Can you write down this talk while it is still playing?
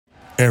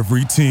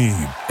Every team,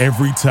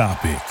 every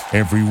topic,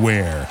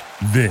 everywhere.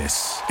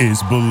 This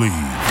is Believe.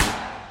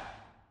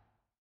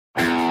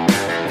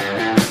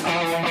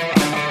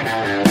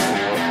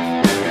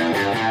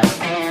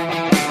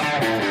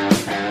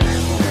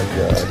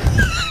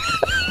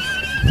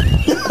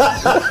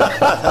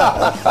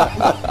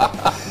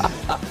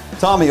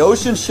 Tommy,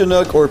 Ocean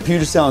Chinook or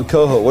Puget Sound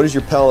Coho, what is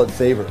your palate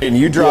favorite? And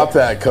you drop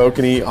that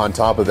kokanee on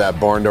top of that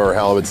barn door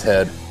halibut's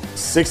head,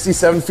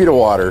 67 feet of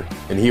water,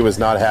 and he was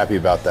not happy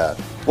about that.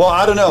 Well,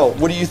 I don't know.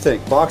 What do you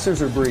think, boxers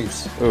or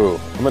briefs? Ooh,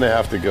 I'm going to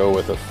have to go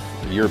with a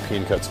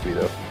European cut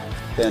Speedo.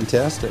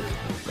 Fantastic.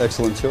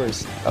 Excellent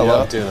choice. I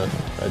love tuna.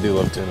 I do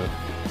love tuna.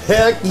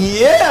 Heck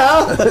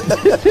yeah!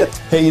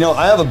 Hey,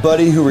 I have a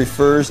buddy who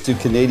refers to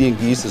Canadian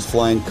geese as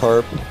flying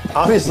carp.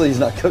 Obviously, he's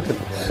not cooking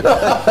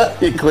them.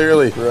 He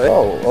clearly. Right?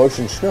 Oh,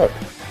 Ocean Chinook.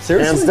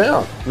 Seriously? Hands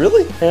down.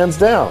 Really? Hands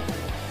down.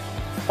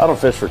 I don't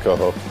fish for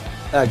coho.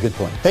 Good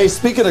point. Hey,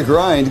 speaking of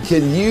grind,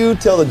 can you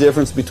tell the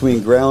difference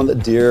between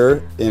ground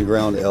deer and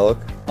ground elk?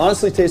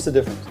 Honestly, taste the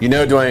difference.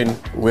 Dwayne,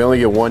 we only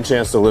get one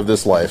chance to live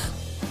this life.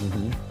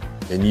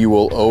 And you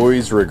will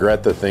always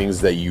regret the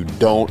things that you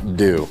don't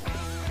do.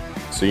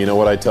 So you know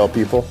what I tell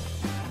people?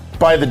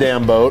 Buy the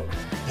damn boat.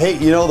 Hey,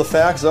 the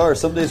facts are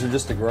some days are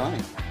just a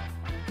grind.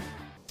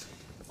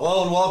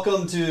 Hello and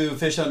welcome to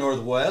Fish Hunt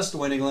Northwest,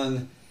 Wayne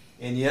England.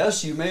 And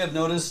yes, you may have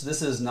noticed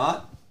this is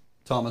not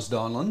Thomas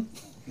Donlan.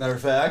 Matter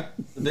of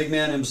fact, the big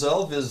man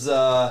himself is,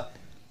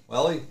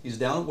 he's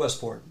down at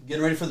Westport,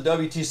 getting ready for the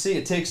WTC.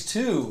 It takes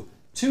two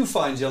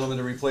fine gentlemen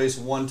to replace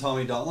one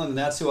Tommy Donlan, and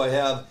that's who I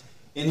have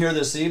in here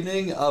this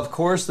evening. Of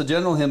course, the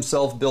general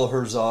himself, Bill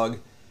Herzog.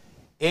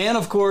 And,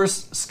 of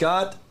course,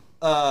 Scott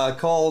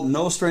Call,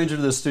 no stranger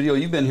to the studio.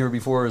 You've been here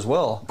before as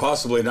well.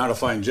 Possibly not a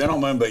fine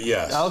gentleman, but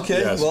yes.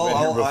 Okay, yes,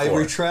 I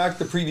retract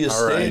the previous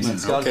statement.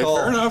 Scott Call,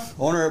 fair enough.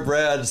 Owner at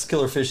Brad's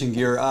Killer Fishing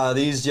Gear.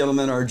 These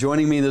gentlemen are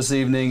joining me this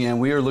evening, and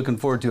we are looking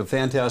forward to a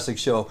fantastic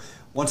show.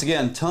 Once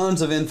again,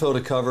 tons of info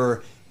to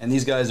cover, and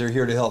these guys are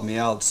here to help me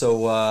out.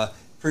 So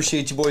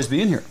appreciate you boys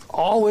being here.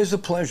 Always a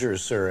pleasure,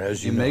 sir,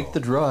 as you know. Make the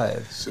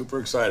drive.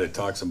 Super excited.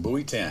 Talk some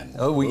Buoy 10.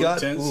 Oh, we Buoy got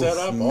 10 set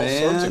up, all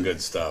sorts of good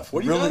stuff.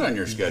 What do you got on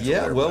your schedule?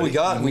 Yeah, there, well, buddy?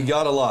 we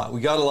got a lot.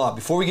 We got a lot.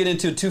 Before we get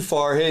into it too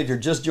far, hey, if you're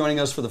just joining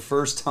us for the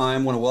first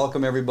time, want to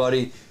welcome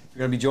everybody. If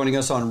you're going to be joining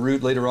us en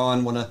route later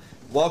on, want to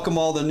welcome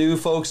all the new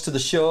folks to the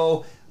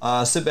show.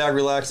 Sit back,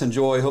 relax,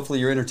 enjoy. Hopefully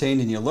you're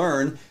entertained and you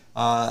learn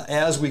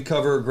as we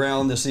cover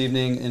ground this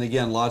evening. And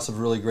again, lots of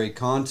really great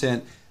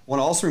content. I want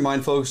to also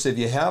remind folks, if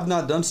you have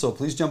not done so,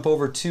 please jump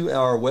over to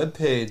our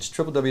webpage,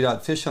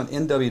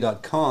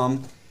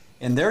 www.fishhuntnw.com,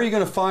 and there you're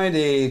going to find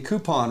a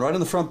coupon right on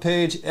the front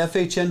page,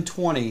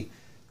 FHN20.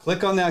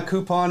 Click on that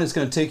coupon. It's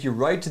going to take you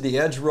right to the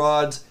Edge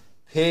Rods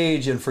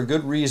page, and for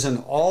good reason.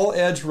 All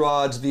Edge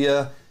Rods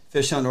via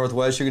Fish Hunt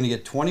Northwest, you're going to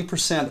get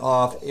 20%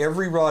 off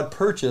every rod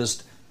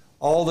purchased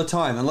all the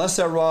time, unless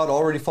that rod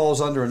already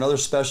falls under another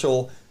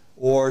special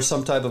or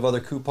some type of other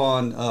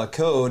coupon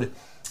code.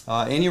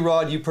 Any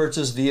rod you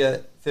purchase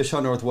via Fish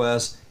Hunt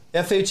Northwest,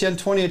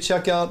 FHN20 at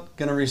checkout,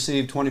 going to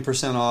receive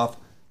 20% off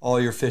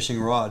all your fishing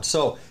rods.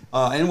 So,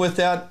 and with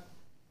that,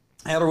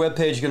 at our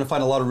webpage, you're going to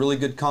find a lot of really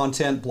good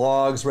content,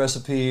 blogs,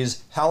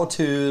 recipes,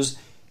 how-tos,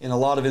 and a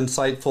lot of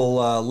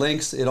insightful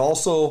links. It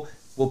also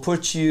will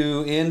put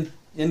you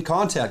in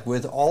contact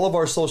with all of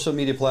our social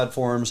media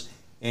platforms,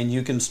 and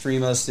you can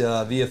stream us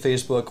via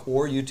Facebook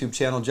or YouTube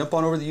channel. Jump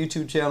on over to the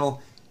YouTube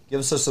channel. Give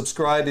us a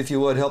subscribe if you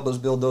would. Help us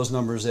build those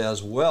numbers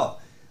as well.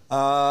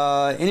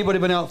 Anybody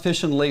been out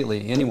fishing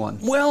lately? Anyone?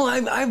 Well,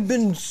 I've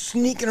been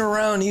sneaking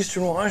around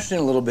Eastern Washington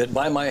a little bit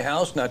by my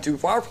house, not too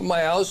far from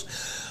my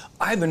house.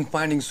 I've been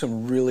finding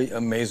some really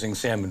amazing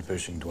salmon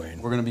fishing,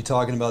 Dwayne. We're going to be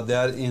talking about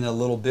that in a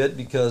little bit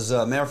because,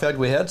 matter of fact,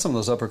 we had some of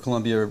those Upper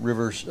Columbia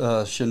River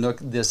Chinook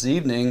this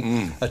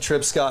evening. A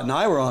trip Scott and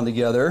I were on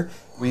together.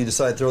 We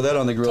decided to throw that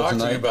on the grill Talk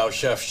tonight. to me about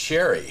Chef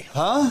Sherry.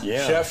 Huh?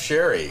 Yeah. Chef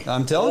Sherry.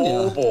 I'm telling you.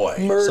 Oh, boy.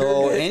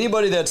 So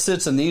anybody that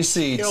sits in these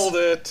seats, Killed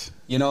it.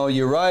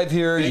 you arrive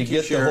here, Thank you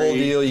you, get the whole Sherry.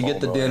 deal, you Oh, get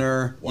the boy.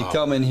 dinner, Wow. you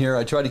come in here.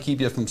 I try to keep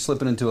you from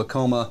slipping into a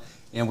coma,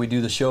 and we do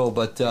the show.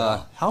 But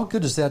how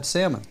good is that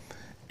salmon?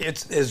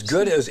 It's as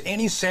good as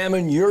any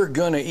salmon you're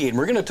going to eat. And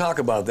we're going to talk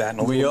about that in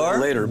a little bit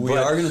later. We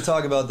are going to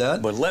talk about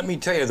that. But let me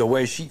tell you, the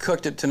way she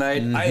cooked it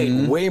tonight, I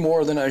ate way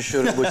more than I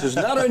should have, which is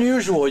not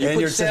unusual. You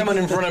And put salmon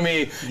in front of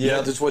me,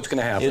 Yeah. that's what's going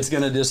to happen. It's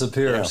going to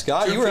disappear. Yeah.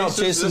 Scott, Two you were out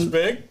pieces chasing. this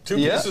big? Two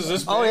Yeah. pieces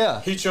this big? Oh,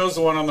 yeah. He chose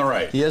the one on the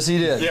right. Yes, he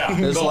did. Yeah,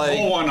 It's the like,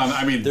 whole one on,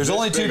 there's this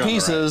only two big on the right.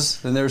 pieces,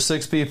 and there's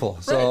 6 people.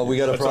 So Right. we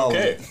got a That's problem.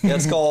 okay.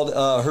 That's called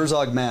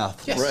Herzog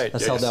math. Yes. Right.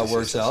 That's Yes, how that yes,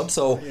 works yes, out. yes.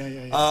 So,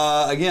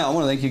 again, I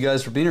want to thank you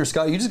guys for being here.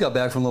 Scott, you just got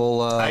back from a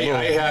little. I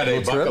had a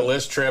little bucket trip.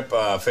 list trip,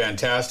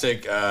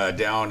 fantastic,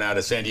 down out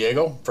of San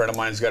Diego. A friend of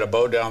mine's got a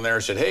boat down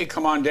there. Said, "Hey,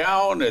 come on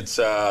down. It's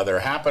they're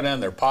happening,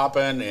 they're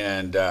popping."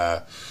 And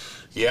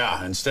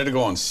yeah, instead of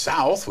going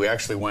south, we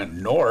actually went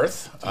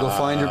north Go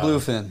find your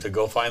bluefin. To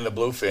go find the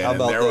bluefin, How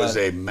and about there was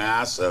that? a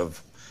mass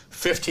of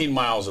 15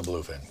 miles of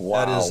bluefin.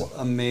 Wow. That is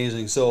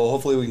amazing. So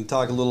hopefully we can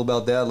talk a little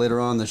about that later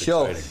on in the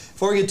show. Exciting.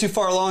 Before we get too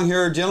far along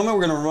here, gentlemen,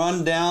 we're going to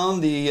run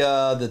down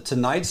the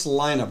tonight's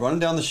lineup, running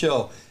down the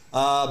show.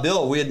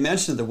 Bill, we had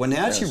mentioned the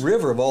Wenatchee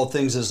River, of all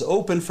things, is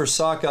open for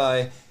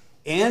sockeye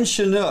and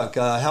Chinook.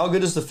 How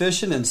good is the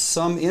fishing? And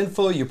some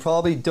info you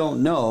probably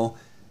don't know.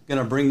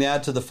 Going to bring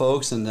that to the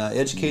folks and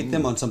educate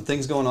them on some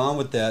things going on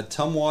with that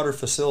Tumwater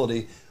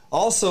facility.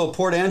 Also,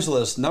 Port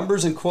Angeles,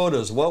 numbers and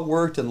quotas, what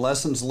worked and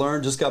lessons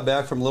learned. Just got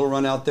back from a little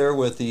run out there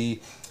with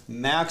the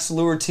Max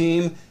Lure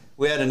team.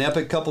 We had an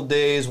epic couple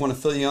days. Want to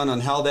fill you in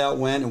on how that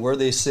went and where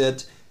they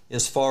sit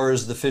as far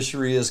as the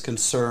fishery is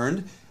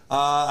concerned.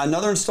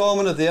 Another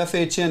installment of the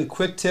FHN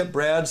Quick Tip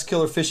Brad's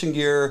Killer Fishing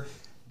Gear.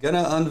 Going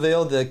to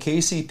unveil the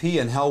KCP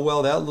and how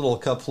well that little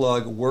cup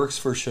plug works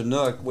for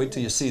Chinook. Wait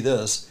till you see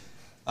this.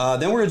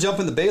 Then we're going to jump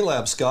in the bait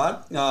lab,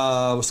 Scott.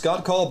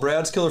 Scott Call,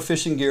 Brad's Killer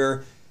Fishing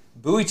Gear.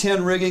 Buoy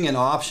 10 rigging and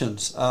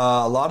options.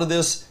 A lot of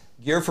this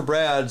gear for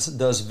Brad's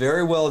does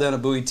very well down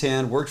at Buoy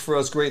 10. Worked for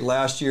us great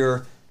last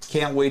year.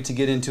 Can't wait to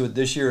get into it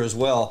this year as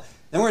well.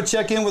 Then we're going to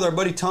check in with our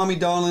buddy Tommy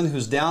Donlin,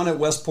 who's down at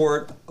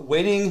Westport,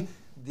 waiting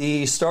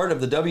the start of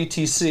the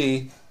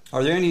WTC.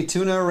 Are there any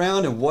tuna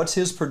around, and what's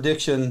his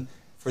prediction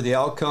for the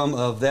outcome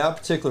of that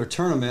particular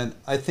tournament?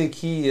 I think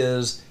he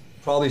is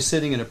probably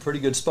sitting in a pretty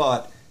good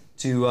spot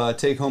to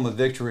take home a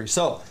victory.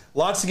 So,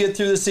 lots to get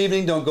through this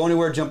evening. Don't go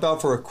anywhere. Jump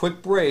out for a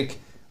quick break.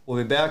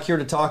 We'll be back here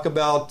to talk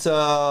about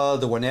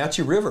the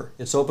Wenatchee River.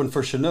 It's open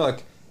for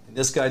Chinook, and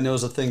this guy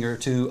knows a thing or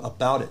two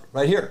about it.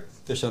 Right here,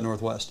 Fish Hunt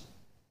Northwest.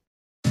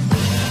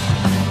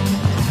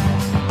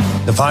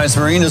 Defiance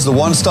Marine is the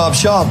one-stop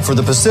shop for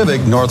the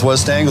Pacific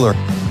Northwest angler.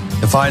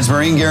 Defiance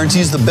Marine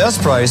guarantees the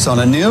best price on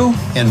a new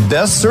and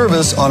best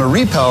service on a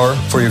repower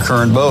for your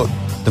current boat.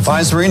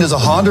 Defiance Marine is a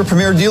Honda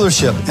Premier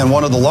dealership and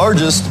one of the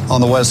largest on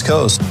the West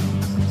Coast.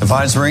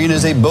 Defiance Marine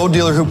is a boat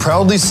dealer who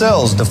proudly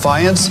sells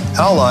Defiance,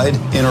 Allied,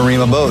 and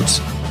Arima boats.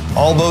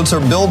 All boats are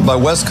built by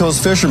West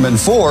Coast fishermen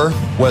for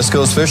West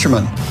Coast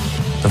fishermen.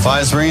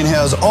 Defiance Marine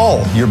has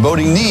all your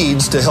boating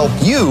needs to help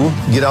you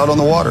get out on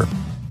the water.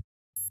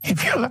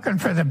 If you're looking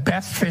for the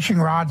best fishing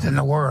rods in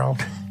the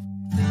world,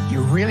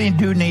 you really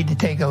do need to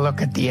take a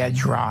look at the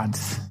Edge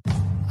rods.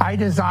 I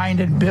designed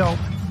and built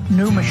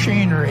new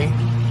machinery,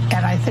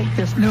 and I think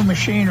this new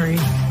machinery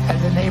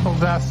has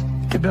enabled us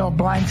to build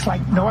blanks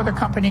like no other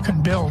company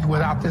can build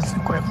without this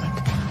equipment.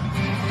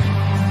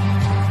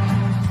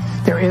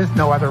 There is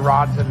no other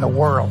rods in the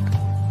world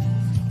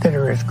that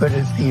are as good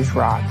as these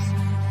rods.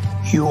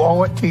 You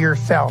owe it to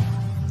yourself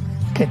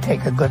to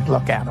take a good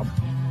look at them.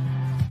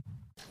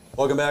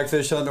 Welcome back,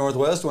 Fish Hunt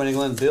Northwest. Wayne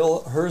England,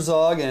 Bill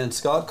Herzog, and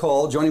Scott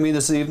Call joining me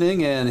this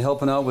evening and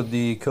helping out with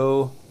the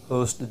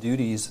co-host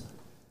duties.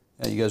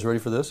 You guys ready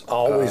for this?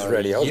 Always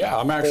ready. Yeah,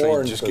 I'm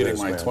actually just getting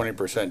my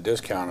 20%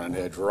 discount on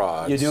Edge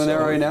rods. You doing that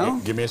right now?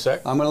 Give me a sec.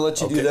 I'm going to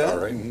let you do that. All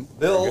right.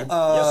 Bill,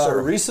 Yes, sir.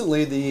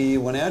 recently the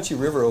Wenatchee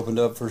River opened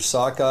up for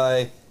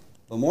sockeye,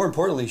 but more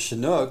importantly,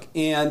 Chinook.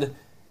 And,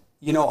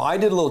 you know, I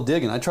did a little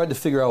digging. I tried to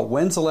figure out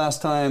when's the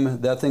last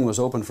time that thing was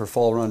open for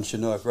fall run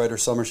Chinook, right, or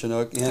summer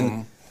Chinook.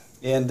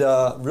 And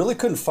really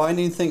couldn't find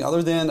anything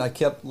other than I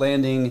kept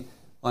landing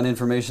on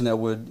information that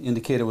would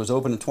indicate it was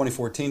open in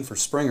 2014 for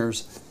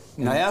springers.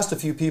 And I asked a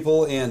few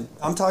people, and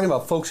I'm talking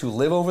about folks who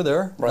live over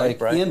there, Right.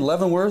 in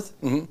Leavenworth.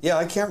 Yeah,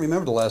 I can't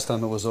remember the last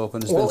time it was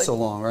open. It's been so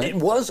long, right? It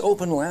was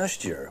open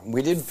last year.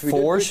 We did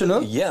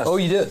Chinook? Yes. Oh,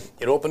 you did?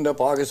 It opened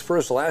up August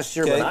 1st last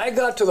year, Okay. but I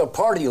got to the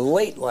party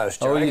late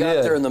last year. Oh, I you got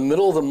did? there in the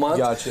middle of the month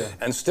Gotcha.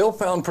 and still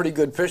found pretty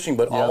good fishing,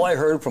 but all I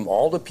heard from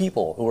all the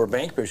people who were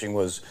bank fishing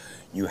was,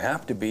 you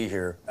have to be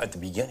here at the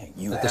beginning.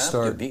 You At the have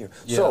start. to be here.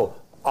 Yeah. So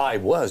I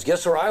was.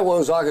 Guess where I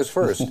was August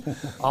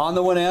 1st? On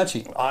the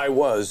Wenatchee. I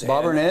was.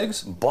 Bobber and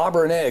eggs?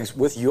 Bobber and eggs,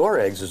 with your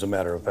eggs, as a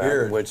matter of fact,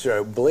 Weird. which,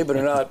 believe it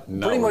or not,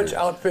 pretty much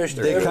outfished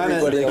They kind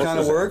everybody of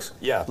else's work. eggs.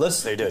 Yeah,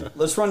 they did.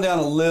 Let's run down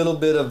a little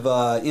bit of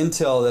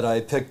intel that I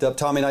picked up.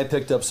 Tommy and I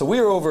picked up. So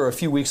we were over a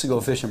few weeks ago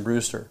fishing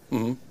Brewster.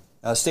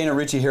 Staying at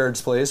Richie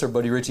Herrod's place, our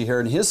buddy Richie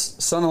Herrod, and his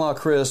son-in-law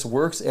Chris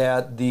works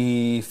at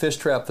the fish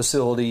trap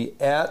facility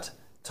at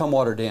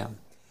Tumwater Dam.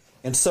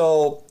 And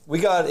so we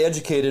got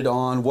educated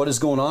on what is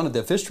going on at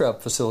that fish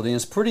trap facility, and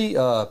it's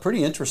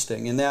pretty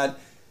interesting in that.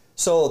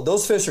 So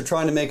those fish are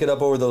trying to make it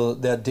up over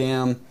that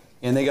dam,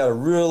 and they got a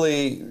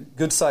really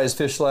good-sized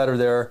fish ladder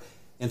there.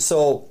 And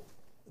so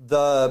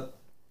the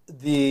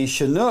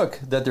Chinook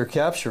that they're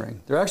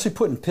capturing, they're actually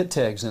putting pit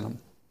tags in them.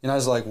 And I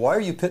was like, why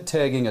are you pit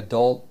tagging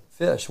adult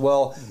fish?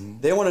 Well,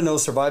 they want to know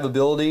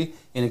survivability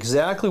and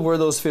exactly where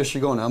those fish are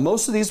going. Now,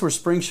 most of these were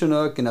spring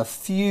Chinook and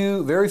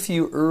very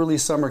few early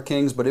summer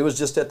kings, but it was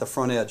just at the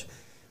front edge.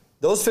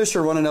 Those fish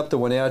are running up the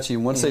Wenatchee,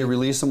 and once they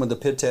release them with the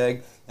pit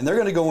tag, and they're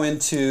going to go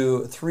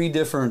into 3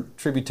 different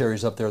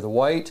tributaries up there: the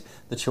White,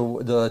 the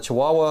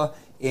Chihuahua,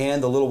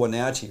 and the Little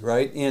Wenatchee,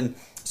 right? And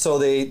so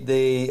they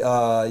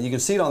you can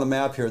see it on the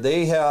map here.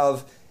 They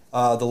have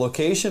the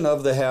location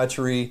of the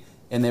hatchery,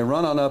 and they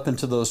run on up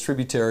into those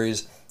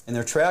tributaries. And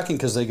they're tracking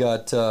because they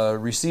got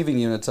receiving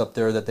units up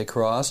there that they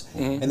cross,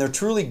 and they're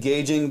truly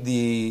gauging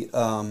the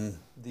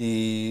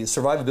the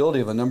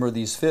survivability of a number of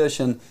these fish.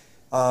 And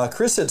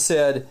Chris had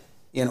said,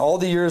 in all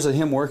the years of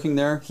him working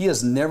there, he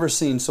has never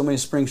seen so many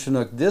spring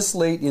Chinook this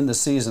late in the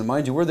season.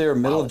 Mind you, we're there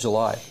middle of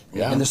July,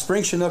 and the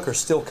spring Chinook are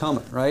still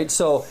coming, right?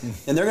 So,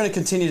 and they're going to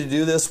continue to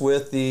do this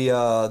with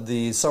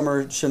the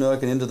summer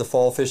Chinook and into the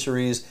fall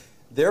fisheries.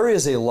 There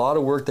is a lot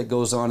of work that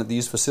goes on at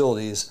these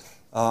facilities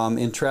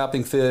in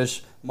trapping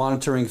fish,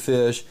 monitoring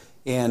fish,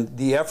 and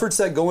the efforts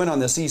that go in on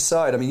this east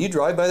side. I mean, you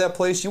drive by that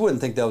place, you wouldn't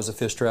think that was a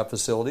fish trap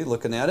facility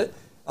looking at it,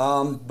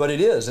 but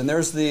it is. And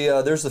there's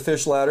the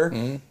fish ladder,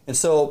 and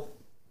so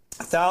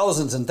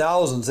thousands and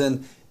thousands.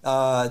 And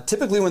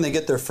typically when they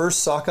get their first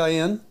sockeye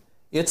in,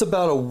 it's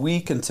about a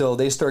week until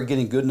they start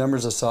getting good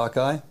numbers of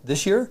sockeye.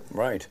 This year,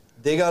 right,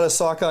 they got a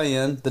sockeye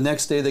in. The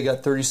next day they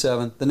got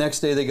 37. The next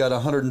day they got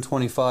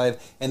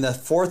 125. And the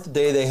fourth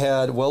day they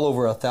had well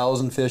over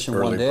 1,000 fish in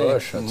one day.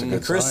 Push. That's a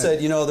good Chris sign.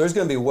 said, there's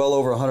going to be well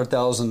over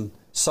 100,000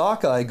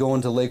 sockeye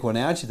going to Lake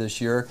Wenatchee this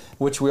year,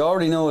 which we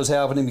already know is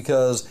happening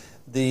because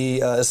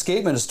the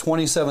escapement is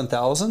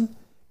 27,000.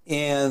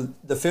 And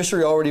the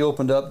fishery already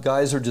opened up.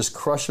 Guys are just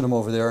crushing them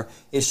over there.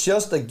 It's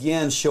just,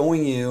 again,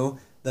 showing you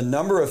the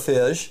number of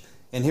fish.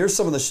 And here's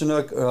some of the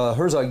Chinook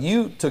Herzog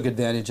you took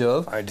advantage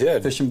of. I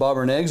did. Fishing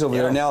bobber and eggs over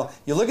there. Now,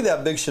 you look at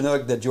that big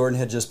Chinook that Jordan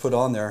had just put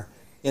on there,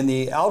 and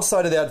the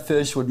outside of that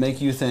fish would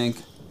make you think...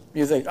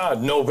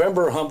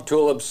 November hump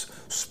tulips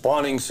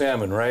spawning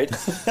salmon, right?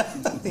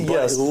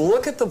 Yes. But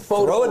look at the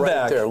photo Throw it right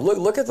back. there.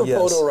 Look at the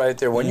photo right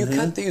there. When you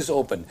cut these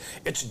open,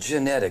 it's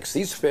genetics.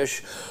 These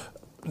fish...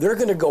 They're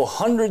going to go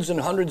hundreds and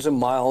hundreds of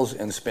miles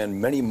and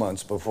spend many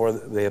months before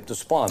they have to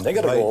spawn. They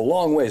got to go a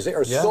long ways. They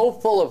are so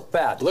full of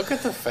fat. Look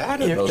at the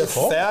fat in those The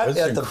foams. fat That's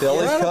at the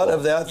belly cut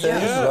of that thing,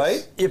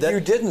 right? If you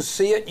didn't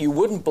see it, you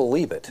wouldn't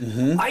believe it.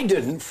 I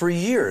didn't for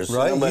years.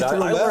 Right, But you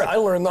threw it back. I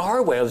learned the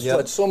hard way. I was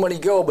let so many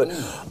go. But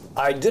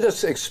I did an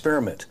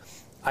experiment.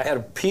 I had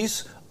a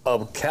piece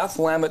of calf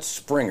lammet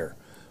Springer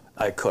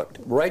I cooked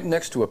right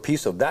next to a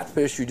piece of that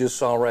fish you just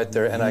saw right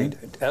there. And I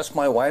asked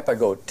my wife, I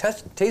go,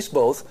 taste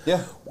both.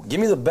 Yeah. Give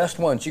me the best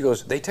one. She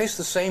goes, they taste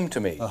the same to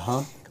me.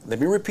 Let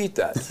me repeat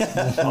that.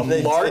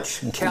 A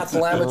March calf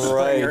lammet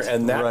Springer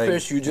and that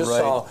fish you just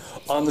saw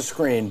on the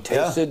screen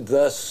tasted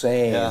the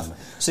same. Yeah.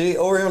 See,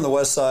 over here on the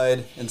west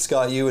side, and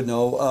Scott, you would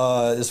know,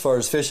 as far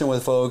as fishing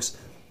with folks,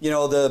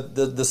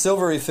 the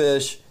silvery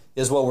fish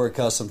is what we're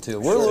accustomed to.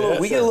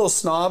 We get a little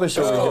snobbish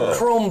over here.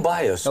 Chrome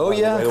bias. Oh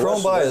yeah,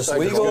 chrome bias.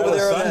 We go over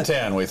there.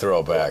 Suntan we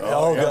throw back.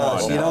 Oh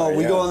gosh,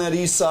 we go on that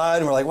east side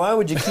and we're like, why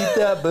would you keep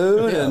that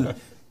boot?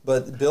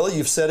 But Bill,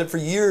 you've said it for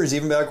years,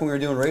 even back when we were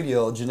doing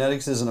radio.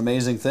 Genetics is an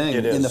amazing thing.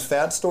 It is. And the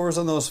fat stores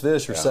on those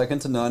fish are second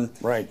to none.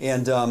 Right.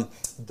 And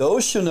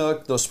those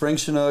Chinook, those spring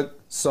Chinook,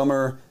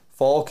 summer,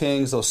 fall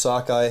kings, those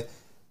sockeye,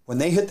 when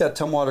they hit that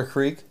Tumwater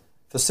Creek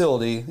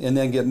facility and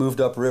then get moved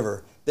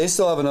upriver, they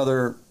still have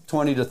another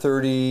 20 to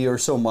 30 or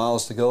so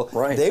miles to go.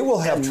 Right. They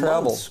will have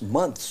traveled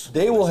months.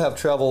 They will have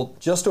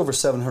traveled just over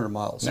 700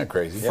 miles. Isn't that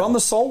crazy? From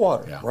the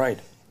saltwater. Yeah. Right.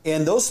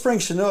 And those spring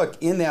Chinook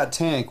in that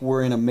tank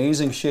were in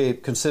amazing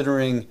shape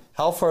considering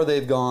how far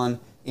they've gone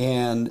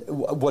and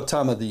what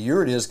time of the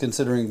year it is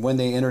considering when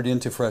they entered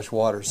into fresh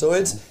water. So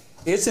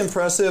it's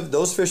impressive.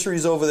 Those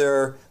fisheries over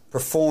there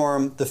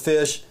perform. The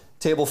fish,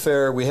 table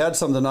fare. We had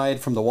some tonight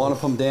from the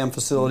Wanapum Dam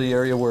facility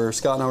area where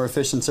Scott and I were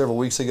fishing several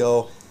weeks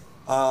ago.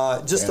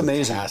 Just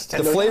amazing.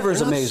 The flavor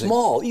is amazing. Not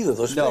small either.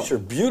 Those fish are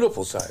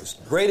beautiful sized.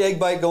 Great egg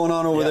bite going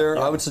on over there.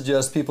 I would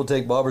suggest people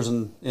take bobbers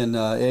and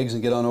eggs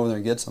and get on over there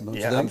and get some.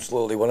 Yeah,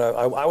 absolutely. When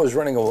I was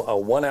running a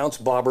 1 ounce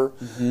bobber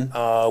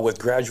with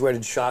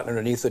graduated shot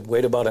underneath it,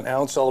 weighed about an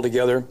ounce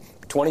altogether,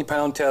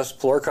 20-pound test,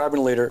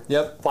 fluorocarbon leader,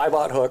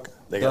 5/0 hook.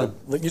 They got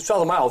you saw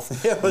the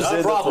mouth. It was not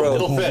a problem.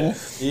 It'll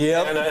fit.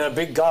 And a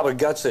big gob of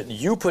guts that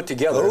you put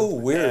together. Oh,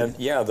 weird.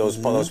 And those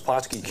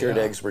Potski cured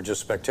eggs were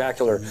just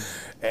spectacular.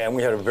 And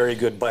we had a very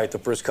good bite the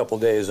first couple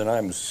of days, and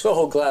I'm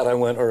so glad I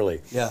went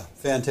early. Yeah,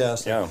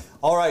 fantastic. Yeah.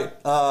 All right,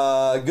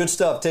 good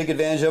stuff. Take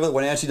advantage of it.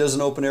 Wenatchee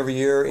doesn't open every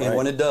year, and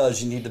when it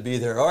does, you need to be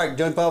there. All right,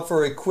 jump out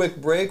for a quick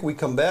break. We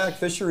come back.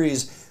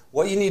 Fisheries,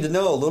 what you need to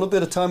know. A little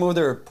bit of time over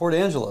there at Port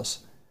Angeles.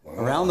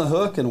 Around the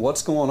hook and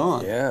what's going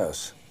on.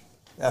 Yes.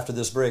 After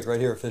this break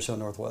right here at Fish on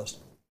Northwest.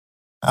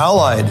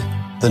 Allied,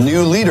 the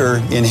new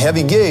leader in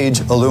heavy gauge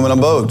aluminum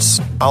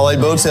boats.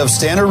 Allied boats have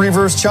standard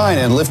reverse chine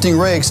and lifting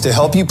rakes to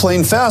help you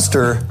plane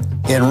faster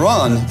and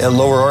run at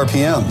lower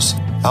RPMs.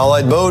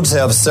 Allied boats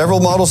have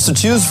several models to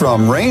choose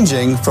from,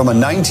 ranging from a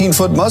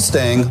 19-foot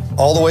Mustang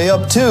all the way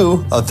up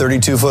to a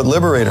 32-foot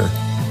Liberator.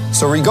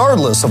 So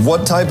regardless of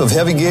what type of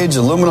heavy gauge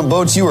aluminum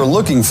boats you are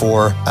looking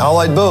for,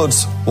 Allied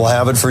Boats will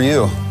have it for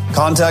you.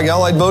 Contact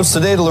Allied Boats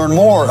today to learn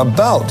more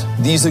about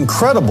these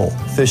incredible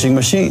fishing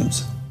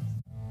machines.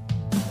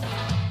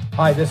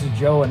 Hi, this is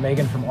Joe and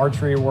Megan from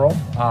Archery World.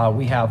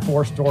 We have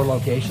 4 store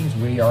locations.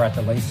 We are at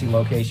the Lacey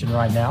location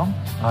right now.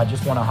 I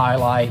just want to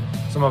highlight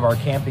some of our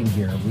camping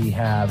gear. We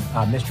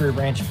have Mystery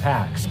Ranch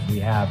packs. We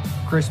have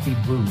Crispy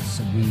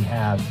boots. We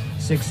have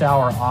 6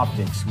 Hour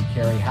optics. We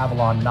carry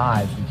Havalon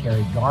knives. We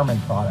carry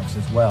Garmin products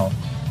as well.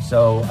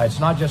 So it's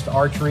not just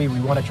archery.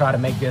 We want to try to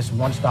make this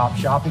one-stop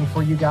shopping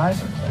for you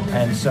guys.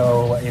 And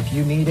so if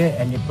you need it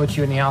and it puts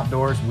you in the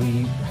outdoors,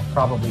 we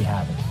probably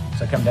have it.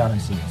 So come down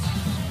and see us.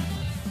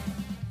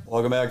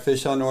 Welcome back,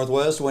 Fish Hunt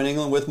Northwest. Wayne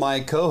England with my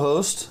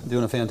co-host.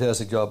 Doing a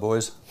fantastic job,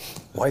 boys.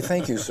 Why,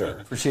 thank you, sir.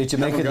 Appreciate you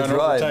making the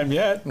drive. Time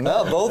yet?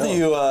 No, both of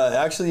you,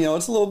 actually,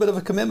 it's a little bit of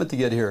a commitment to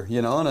get here,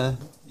 and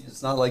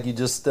it's not like you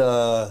just,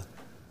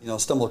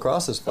 stumble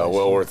across this place.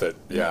 Well worth it.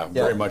 Yeah,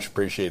 very much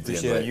appreciate the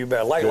invite. You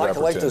bet.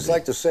 Like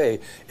to say,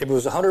 if it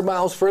was 100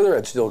 miles further,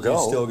 I'd still go.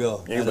 You'd still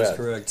go. You That's bet.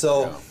 correct.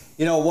 So,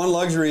 one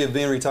luxury of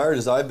being retired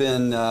is I've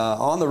been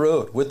on the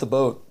road with the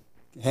boat.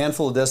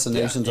 Handful of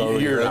destinations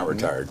already. You're not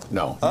retired.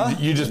 No. Huh?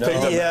 You just picked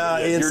up. Yeah,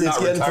 it's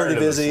getting pretty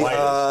busy.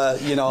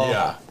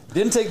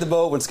 Didn't take the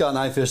boat when Scott and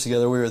I fished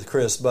together. We were with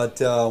Chris, but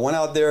went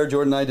out there.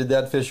 Jordan and I did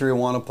that fishery at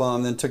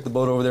Wanapum, then took the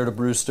boat over there to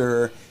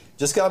Brewster.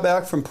 Just got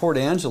back from Port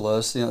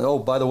Angeles.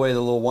 By the way, the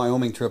little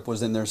Wyoming trip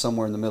was in there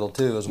somewhere in the middle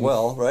too, as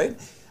well, right?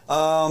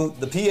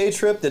 The PA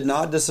trip did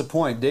not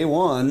disappoint. Day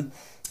one,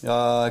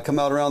 come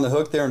out around the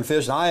hook there and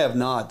fish. And I have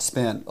not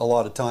spent a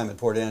lot of time at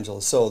Port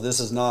Angeles, so this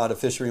is not a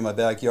fishery in my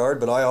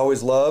backyard. But I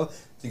always love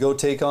to go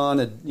take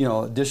on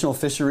additional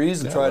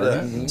fisheries and try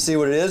to see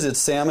what it is. It's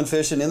salmon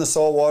fishing in the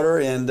saltwater,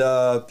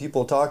 and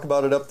people talk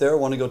about it up there.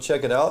 Want to go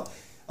check it out.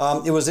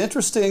 It was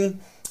interesting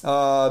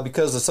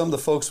because of some of the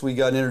folks we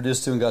got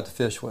introduced to and got to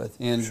fish with,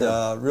 and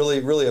really,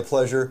 really a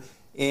pleasure.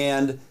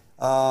 And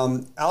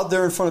out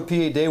there in front of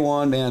PA day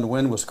one, man,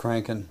 wind was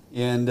cranking,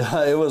 and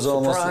it was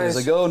almost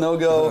a go, no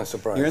go.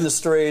 You're in the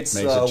straits,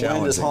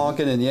 wind is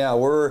honking, and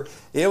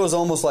it was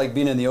almost like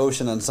being in the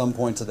ocean on some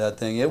points of that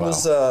thing. It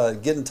was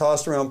getting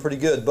tossed around pretty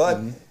good, but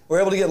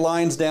we're able to get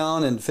lines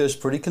down and fish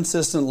pretty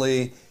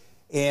consistently,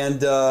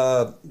 and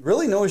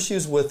really no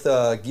issues with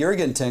gear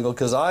getting tangled,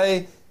 because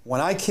when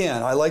I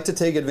can, I like to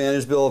take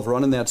advantage, Bill, of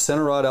running that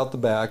center rod out the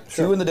back,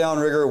 2 in the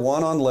downrigger,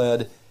 1 on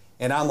lead.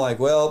 And I'm like,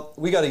 well,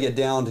 we got to get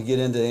down to get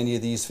into any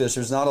of these fish.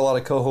 There's not a lot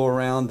of coho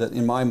around that,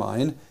 in my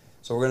mind.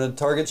 So we're going to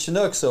target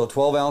Chinook. So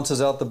 12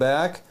 ounces out the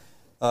back.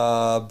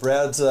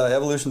 Brad's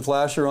Evolution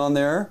Flasher on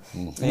there.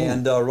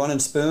 And running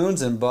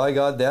spoons. And by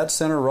God, that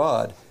center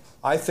rod.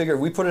 I figured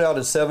we put it out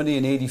at 70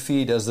 and 80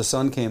 feet as the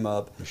sun came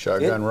up.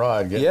 Shotgun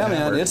rod.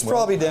 Man, it's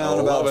probably down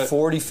about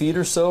 40 feet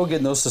or so,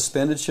 getting those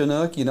suspended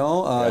Chinook,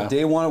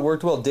 Day one, it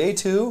worked well. Day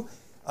two,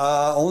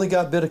 only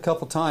got bit a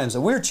couple times.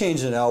 And we were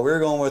changing it out. We were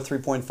going with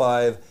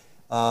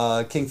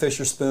 3.5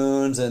 Kingfisher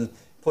spoons and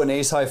putting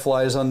ace high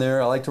flies on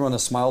there. I like to run a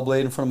smile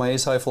blade in front of my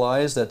ace high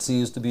flies. That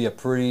seems to be a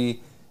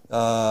pretty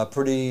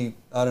continuous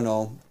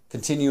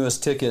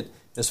ticket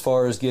as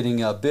far as getting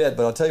bit.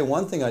 But I'll tell you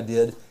one thing I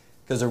did,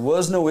 because there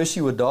was no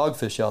issue with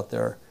dogfish out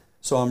there.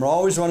 So I'm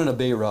always running a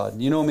bait rod.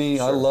 You know me,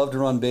 I love to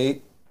run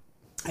bait.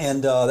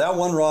 And that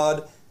one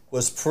rod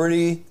was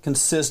pretty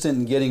consistent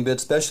in getting bit,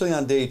 especially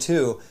on day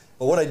two.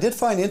 But what I did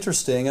find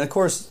interesting, and of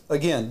course,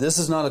 again, this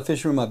is not a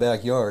fishery in my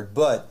backyard,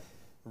 but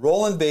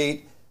rolling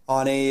bait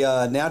on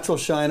a natural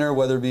shiner,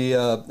 whether it be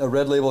a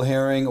red label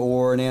herring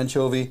or an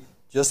anchovy,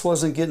 just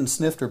wasn't getting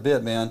sniffed or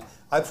bit, man.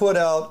 I put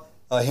out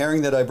a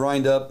herring that I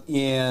brined up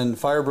in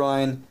fire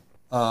brine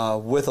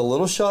with a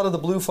little shot of the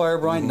blue fire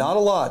brine, not a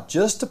lot,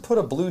 just to put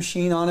a blue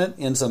sheen on it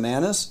in some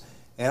anise.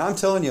 And I'm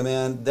telling you,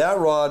 man, that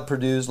rod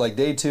produced, like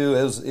day two,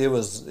 it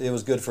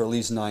was good for at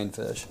least 9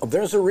 fish.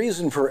 There's a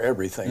reason for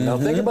everything. Now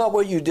think about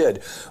what you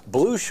did.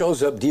 Blue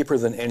shows up deeper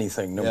than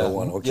anything, number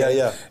one, okay?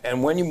 Yeah.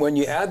 And when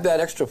you add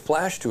that extra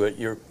flash to it,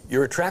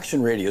 your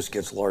attraction radius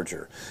gets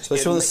larger.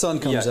 Especially when the sun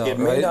comes out, it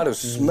may not have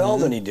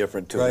smelled any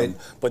different to them,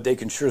 but they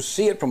can sure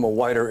see it from a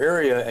wider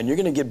area, and you're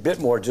going to get bit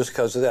more just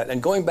because of that.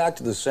 And going back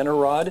to the center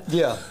rod,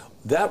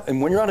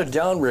 and when you're on a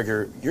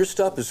downrigger, your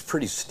stuff is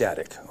pretty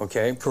static,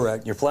 okay?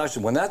 Correct. Your flash,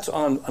 when that's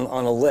on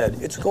a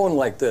lead, it's going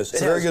like this.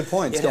 It's a very good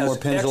point. It's got more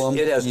pendulum.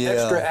 It has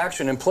extra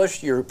action, and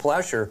plus your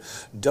flasher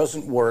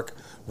doesn't work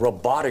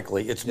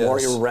robotically. It's more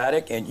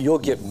erratic, and you'll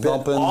get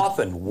bit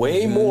often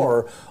way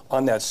more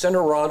on that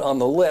center rod on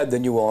the lead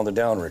than you will on the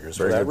downriggers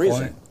for that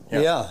reason.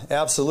 Yeah,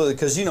 absolutely.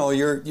 Because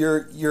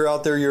you're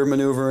out there, you're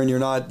maneuvering, you're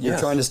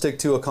trying to stick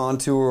to a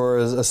contour or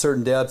a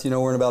certain depth.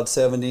 We're in about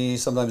 70,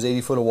 sometimes 80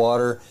 foot of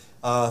water.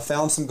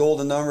 Found some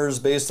golden numbers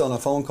based on a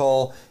phone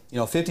call.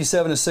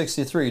 57 to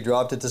 63,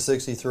 dropped it to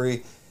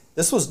 63.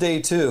 This was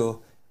day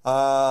two.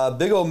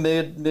 Big old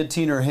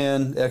mid-teener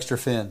hen, extra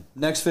fin.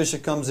 Next fish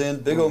that comes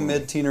in, big old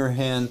mid-teener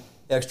hen,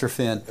 extra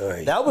fin.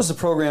 That was the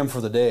program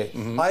for the day.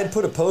 I had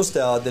put a post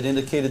out that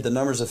indicated the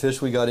numbers of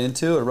fish we got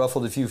into. It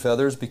ruffled a few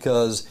feathers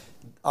because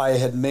I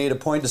had made a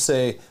point to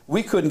say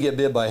we couldn't get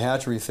bit by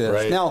hatchery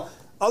fish. Now,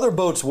 other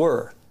boats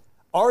were.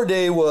 Our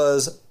day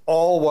was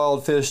all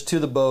wild fish to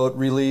the boat,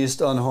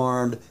 released,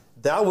 unharmed.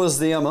 That was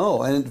the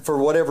MO. And for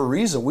whatever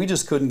reason, we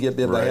just couldn't get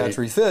bit by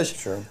hatchery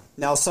fish.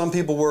 Now, some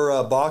people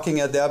were balking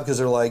at that because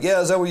they're like,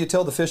 is that what you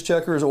tell the fish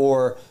checkers?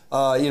 Or,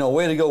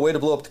 way to go, way to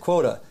blow up the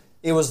quota.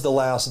 It was the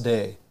last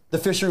day. The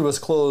fishery was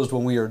closed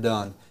when we were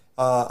done.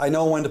 I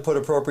know when to put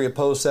appropriate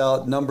posts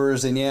out,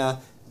 numbers, and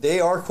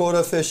they are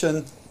quota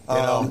fishing.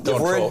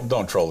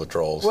 Don't troll the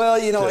trolls. Well,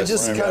 I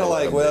just kind of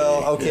like,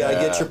 okay, I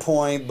get your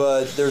point,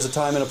 but there's a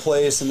time and a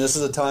place, and this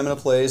is a time and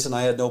a place, and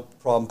I had no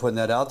problem putting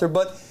that out there.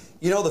 But,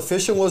 the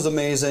fishing was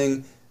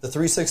amazing. The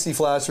 360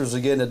 flashers are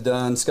getting it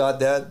done. Scott,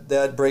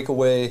 that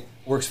breakaway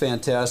works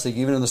fantastic,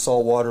 even in the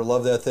salt water.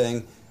 Love that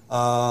thing.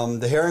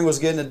 The herring was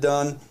getting it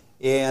done.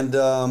 And,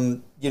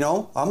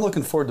 I'm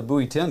looking forward to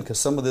Buoy 10 because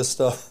some of this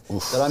stuff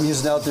that I'm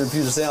using out there in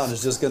Puget Sound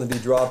is just going to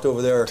be dropped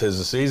over there. 'Tis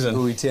the season.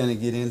 Buoy 10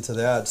 and get into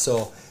that.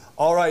 So,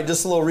 all right,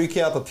 just a little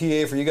recap of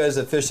PA for you guys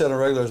that fish on a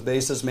regular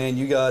basis. Man,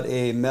 you got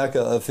a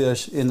mecca of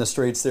fish in the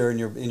straits there in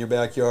your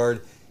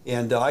backyard.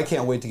 And I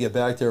can't wait to get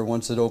back there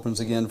once it opens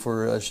again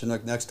for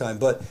Chinook next time.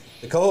 But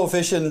the coho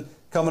fishing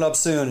coming up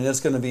soon, and it's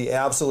going to be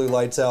absolutely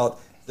lights out.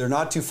 They're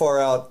not too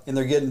far out, and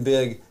they're getting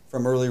big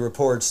from early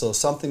reports, so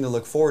something to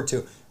look forward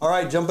to. All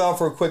right, jump out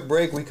for a quick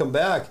break. We come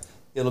back.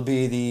 It'll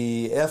be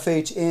the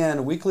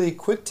FHN Weekly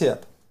Quick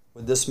Tip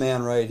with this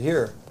man right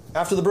here.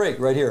 After the break,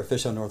 right here,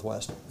 Fish on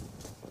Northwest.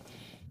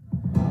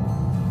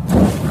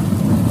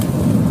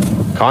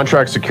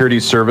 Contract Security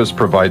Service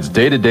provides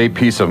day-to-day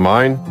peace of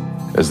mind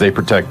as they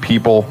protect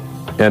people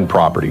and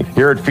property.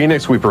 Here at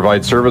Phoenix, we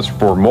provide service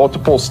for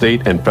multiple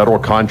state and federal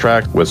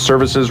contracts with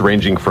services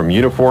ranging from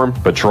uniform,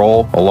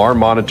 patrol, alarm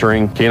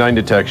monitoring, canine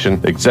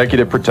detection,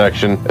 executive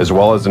protection, as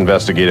well as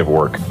investigative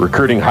work.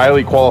 Recruiting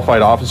highly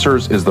qualified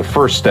officers is the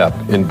first step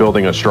in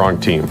building a strong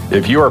team.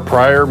 If you are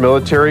prior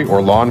military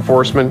or law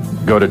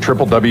enforcement, go to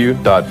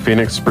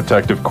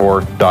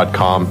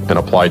www.phoenixprotectivecorps.com and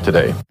apply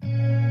today.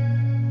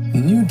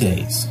 New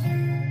days,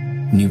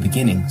 new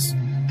beginnings,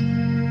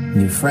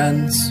 new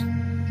friends,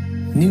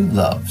 new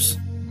loves,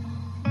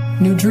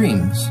 new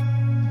dreams,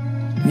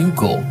 new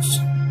goals,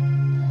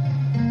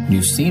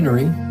 new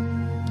scenery,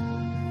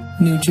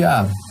 new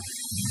job.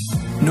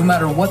 No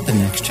matter what the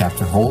next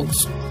chapter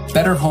holds,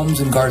 Better Homes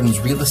and Gardens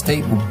Real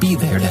Estate will be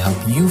there to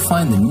help you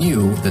find the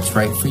new that's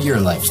right for your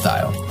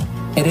lifestyle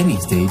at any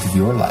stage of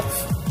your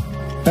life.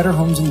 Better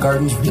Homes and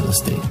Gardens Real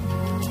Estate.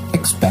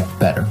 Expect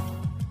better.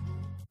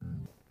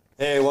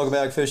 Hey, welcome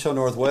back, Fish on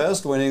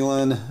Northwest. Wayne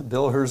England,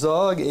 Bill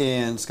Herzog,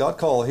 and Scott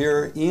Call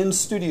here in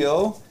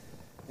studio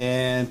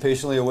and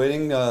patiently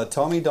awaiting.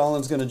 Tommy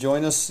Dolan's going to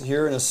join us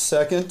here in a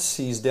second.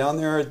 He's down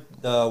there at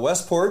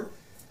Westport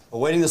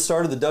awaiting the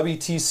start of the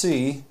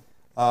WTC,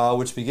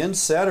 which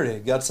begins Saturday.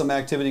 Got some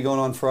activity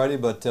going on Friday,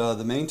 but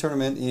the main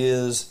tournament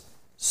is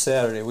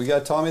Saturday. We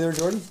got Tommy there,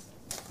 Jordan?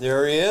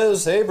 There he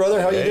is. Hey,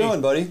 brother, how you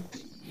doing, buddy?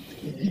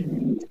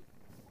 Can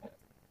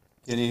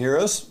you hear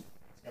us?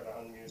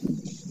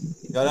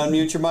 Got to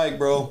unmute your mic,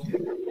 bro.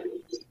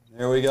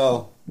 There we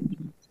go.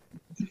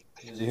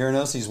 Is he hearing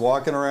us? He's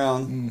walking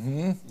around.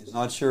 Mm-hmm. He's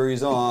not sure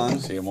he's on.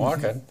 See him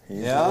walking.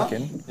 He's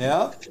walking.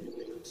 Yeah.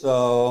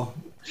 So.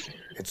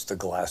 It's the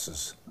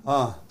glasses.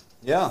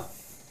 Yeah.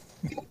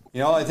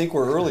 I think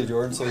we're early,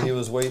 Jordan, so he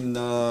was waiting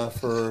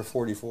for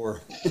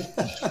 44.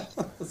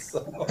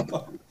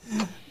 So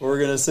we're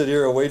going to sit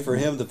here and wait for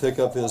him to pick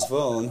up his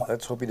phone.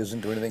 Let's hope he doesn't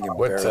do anything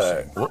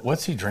embarrassing.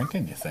 What's he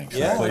drinking, you think?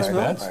 Yeah, place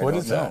bets? What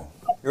is that?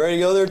 You ready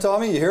to go there,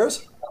 Tommy? You hear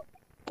us?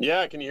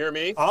 Yeah, can you hear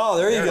me? Oh,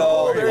 there you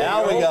go.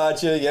 Now we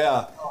got you,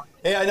 yeah.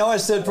 Hey, I know I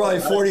said probably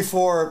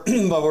 44,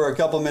 but we're a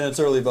couple minutes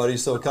early, buddy,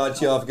 so caught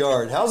you off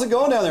guard. How's it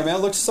going down there, man?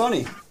 It looks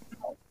sunny.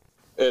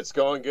 It's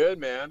going good,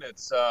 man.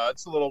 It's a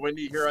little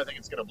windy here. I think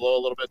it's going to blow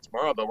a little bit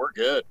tomorrow, but we're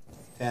good.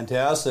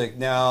 Fantastic.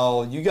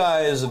 Now, you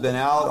guys have been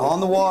out on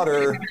the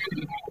water,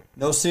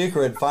 no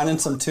secret, finding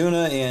some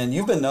tuna, and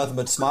you've been nothing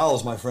but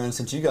smiles, my friend,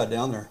 since you got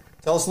down there.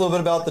 Tell us a little bit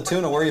about the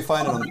tuna. Where are you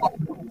finding them?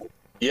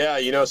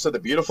 Yeah, so the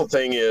beautiful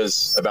thing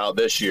is about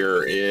this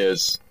year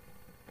is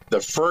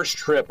the first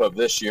trip of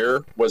this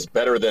year was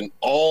better than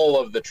all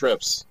of the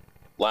trips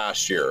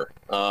last year.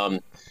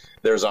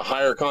 There's a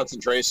higher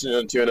concentration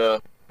of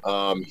tuna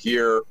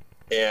here,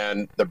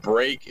 and the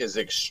break is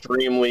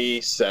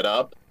extremely set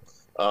up.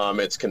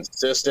 It's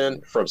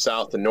consistent from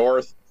south to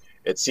north.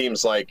 It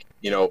seems like,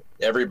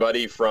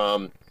 everybody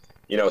from,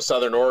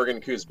 Southern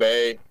Oregon, Coos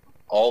Bay,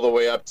 all the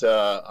way up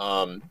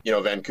to,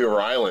 Vancouver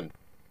Island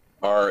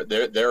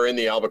they're in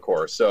the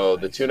albacore. So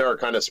the tuna are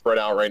kind of spread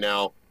out right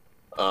now.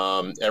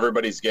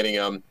 Everybody's getting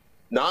them.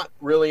 Not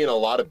really in a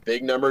lot of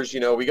big numbers.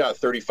 We got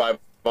 35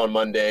 on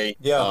Monday.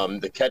 Yeah.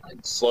 The catch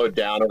slowed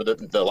down over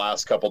the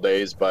last couple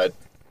days, but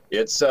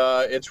it's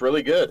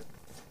really good.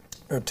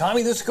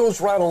 Tommy, this goes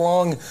right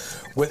along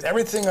with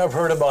everything I've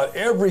heard about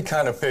every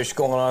kind of fish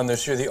going on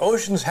this year. The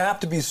oceans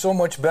have to be so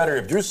much better.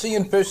 If you're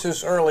seeing fish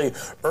this early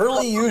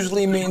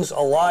usually means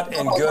a lot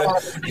and good.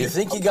 You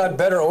think you got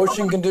better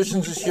ocean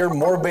conditions this year,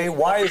 more bait?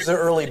 Why is the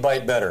early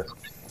bite better?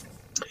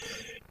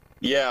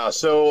 Yeah,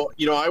 so,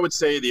 I would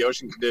say the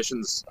ocean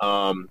conditions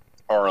are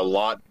a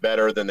lot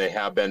better than they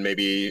have been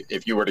maybe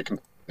if you were to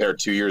compare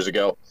 2 years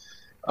ago.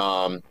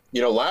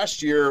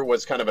 Last year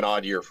was kind of an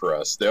odd year for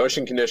us. The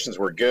ocean conditions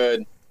were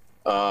good.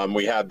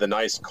 We had the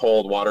nice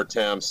cold water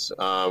temps.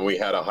 We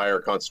had a higher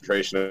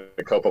concentration of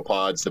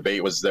copepods. The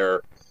bait was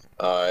there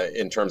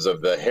in terms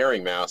of the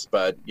herring mass.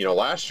 But,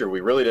 last year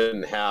we really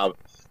didn't have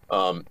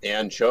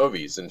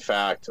anchovies. In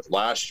fact,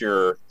 last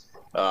year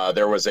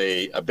there was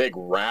a big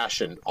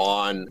ration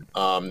on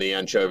the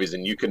anchovies,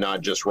 and you could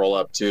not just roll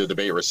up to the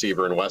bait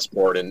receiver in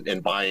Westport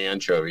and buy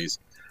anchovies.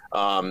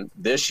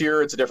 This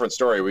year, it's a different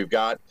story. We've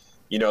got,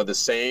 the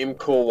same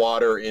cool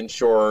water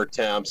inshore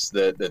temps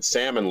that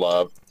salmon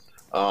love,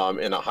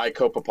 and a high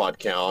copepod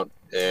count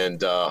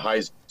and high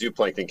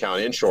zooplankton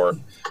count inshore.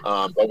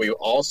 But we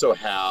also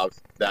have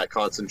that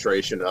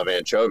concentration of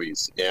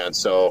anchovies. And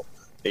so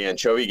the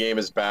anchovy game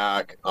is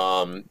back.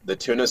 The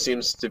tuna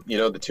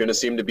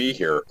seemed to be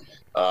here.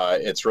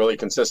 It's really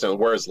consistent.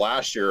 Whereas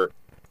last year,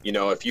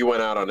 if you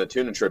went out on a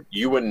tuna trip,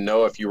 you wouldn't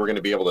know if you were going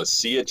to be able to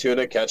see a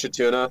tuna, catch a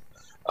tuna.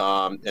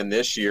 And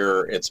this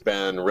year, it's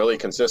been really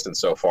consistent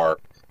so far.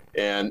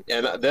 And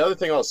the other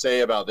thing I'll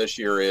say about this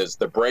year is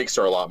the breaks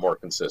are a lot more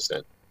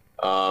consistent.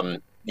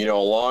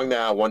 Along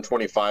that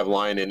 125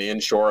 line and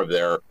inshore of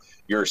there,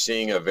 you're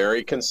seeing a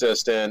very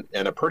consistent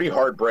and a pretty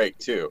hard break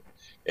too.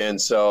 And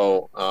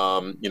so,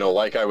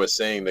 like I was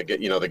saying,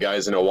 the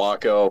guys in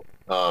Owako,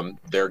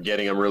 they're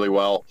getting them really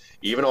well,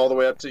 even all the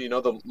way up to,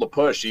 the La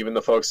Push, even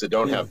the folks that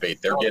don't have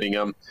bait, they're getting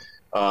them.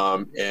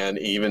 And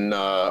even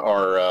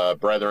our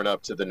brethren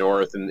up to the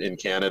north in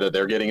Canada,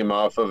 they're getting them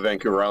off of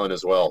Vancouver Island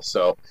as well.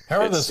 So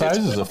how are the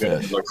sizes of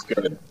fish? It looks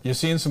good. You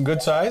seeing some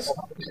good size?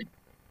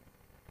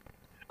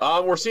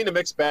 We're seeing a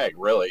mixed bag,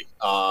 really.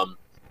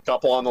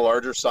 Couple on the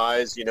larger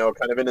size,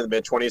 kind of into the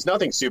mid-20s.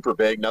 Nothing super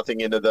big,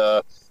 nothing into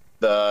the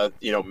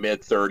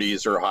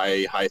mid-30s or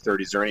high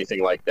 30s or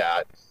anything like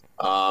that.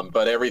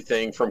 But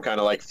everything from kind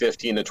of like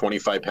 15 to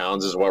 25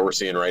 pounds is what we're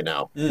seeing right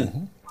now.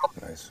 Mm-hmm.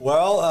 Nice.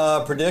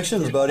 Well,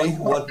 predictions, buddy.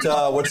 What's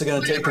it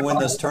going to take to win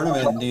this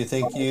tournament? Do you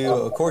think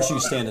of course you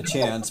stand a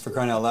chance, for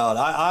crying out loud.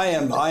 I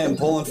am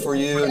pulling for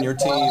you and your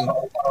team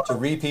to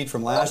repeat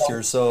from last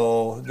year.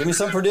 So give me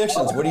some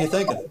predictions. What are you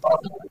thinking?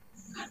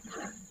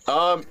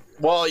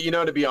 Well,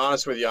 to be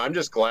honest with you, I'm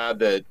just glad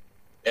that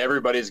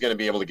everybody's going to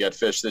be able to get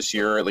fish this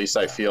year. At least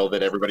I feel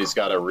that everybody's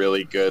got a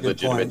really good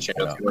legitimate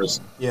chance.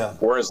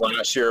 Whereas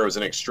last year it was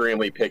an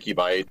extremely picky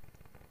bite.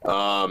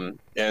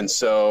 And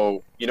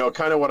so,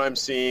 kind of what I'm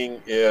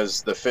seeing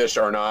is the fish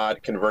are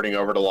not converting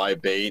over to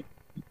live bait,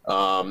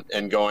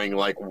 and going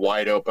like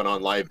wide open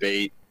on live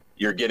bait.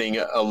 You're getting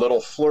a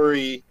little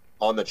flurry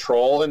on the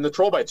troll, and the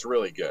troll bite's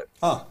really good.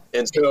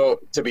 And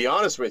so, to be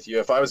honest with you,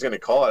 if I was going to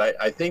call it,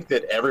 I think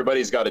that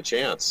everybody's got a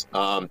chance.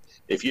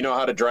 If you know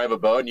how to drive a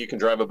boat, and you can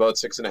drive a boat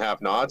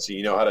 6.5 knots, and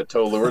you know how to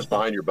tow lures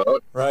behind your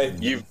boat, right?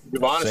 You've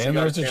honestly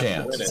got a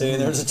chance. Saying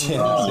there's a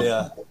chance,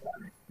 yeah.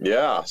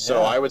 Yeah,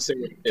 so I would say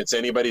it's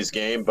anybody's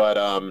game, but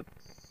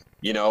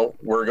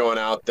we're going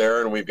out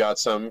there and we've got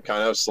some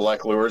kind of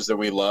select lures that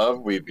we love.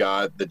 We've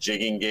got the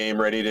jigging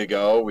game ready to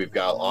go. We've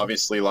got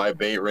obviously live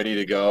bait ready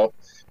to go,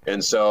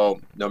 and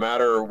so no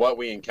matter what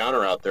we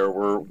encounter out there,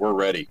 we're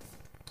ready.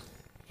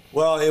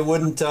 Well, it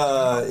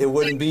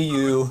wouldn't be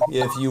you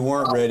if you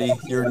weren't ready.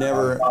 You're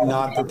never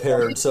not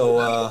prepared.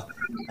 So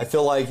I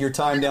feel like your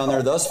time down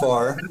there thus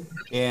far,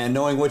 and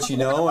knowing what you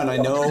know, and I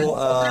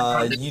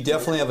know you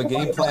definitely have a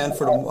game plan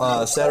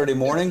for Saturday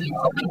morning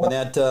when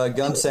that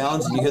gun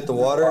sounds and you hit the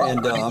water,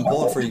 and I'm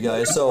pulling for you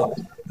guys. So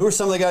who are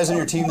some of the guys on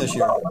your team this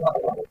year?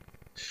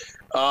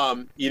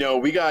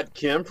 We got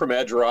Kim from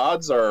Edge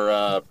Rods,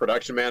 our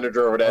production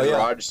manager over at Edge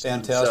Rods.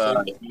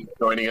 Fantastic. He's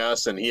joining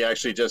us, and he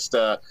actually just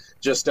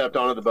stepped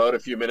onto the boat a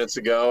few minutes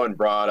ago and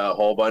brought a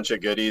whole bunch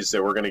of goodies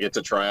that we're going to get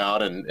to try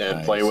out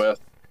and play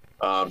with.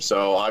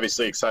 So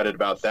obviously excited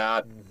about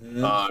that.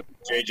 Mm-hmm.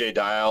 JJ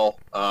Dial,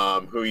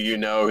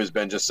 who's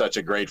been just such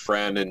a great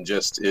friend and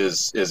just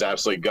is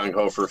absolutely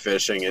gung-ho for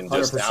fishing and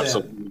just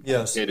absolutely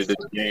dedicated to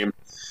the game.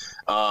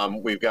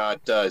 We've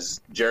got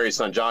Jerry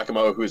San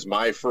Giacomo, who's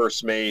my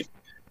first mate,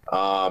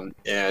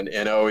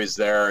 and always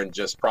there, and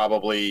just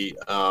probably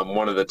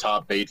one of the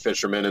top bait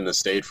fishermen in the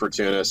state for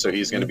tuna. So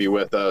he's going to be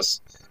with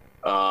us.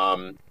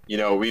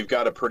 We've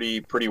got a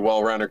pretty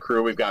well-rounded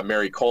crew. We've got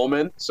Mary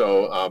Coleman,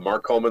 so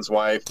Mark Coleman's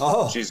wife.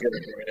 She's going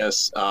to join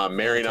us.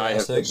 Mary and I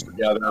have fished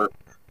together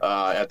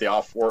at the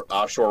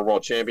Offshore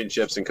World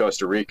Championships in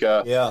Costa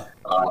Rica. Yeah.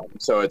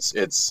 So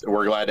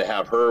we're glad to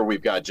have her.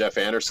 We've got Jeff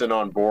Anderson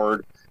on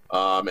board.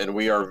 And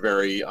we are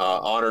very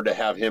honored to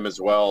have him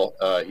as well.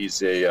 He's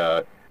he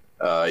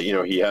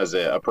has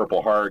a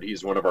Purple Heart.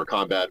 He's one of our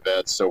combat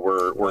vets, so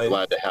we're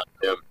glad to have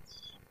him.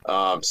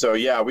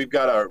 We've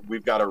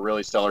got a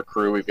really stellar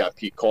crew. We've got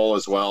Pete Cole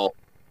as well,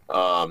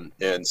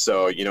 and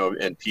so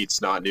and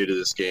Pete's not new to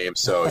this game.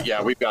 So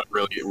we've got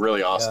a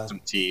really awesome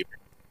team.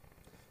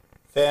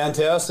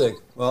 Fantastic.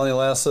 Well, any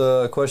last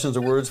questions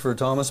or words for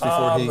Thomas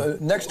before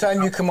next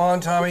time you come on,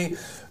 Tommy,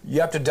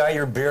 you have to dye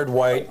your beard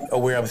white.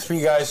 We have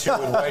 3 guys here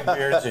with white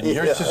beards, and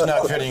yours just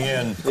not fitting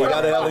in. You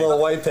got to have a little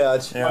white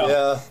patch.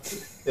 Yeah.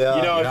 Yeah.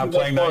 You know, You're if not you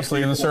playing look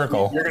nicely in the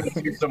circle. You're going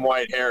to see some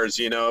white hairs.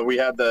 You know, we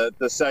had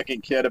the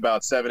second kid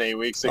about 7-8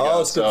 weeks ago. Oh,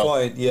 that's a good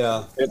point.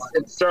 Yeah.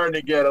 It's starting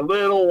to get a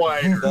little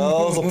whiter.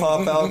 Those will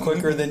pop out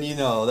quicker than you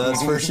know.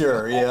 That's for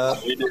sure. Yeah.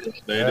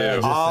 They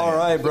do. All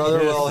right, brother.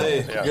 Well,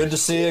 hey, good to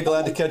see you.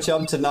 Glad to catch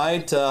up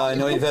tonight. I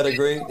know you've had a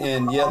great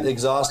and yet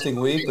exhausting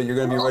week, but you're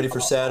going to be ready for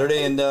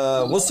Saturday. And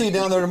we'll see you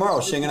down there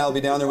tomorrow. Shing and I will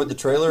be down there with the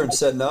trailer and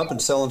setting up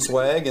and selling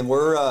swag. And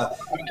we're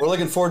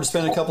looking forward to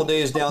spending a couple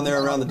days down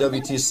there around the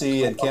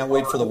WTC and can't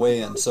wait for the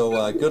weigh-in.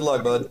 So good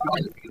luck, bud.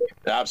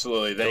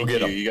 Absolutely. Thank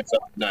you. You guys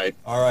have a good night.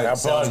 All right. Have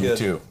sounds fun, good.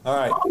 too. All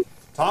right.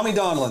 Tommy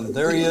Donlin,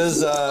 there he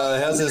is,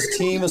 has his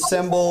team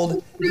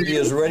assembled. He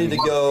is ready to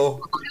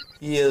go.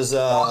 He is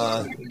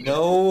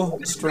no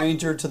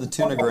stranger to the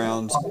tuna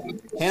grounds.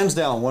 Hands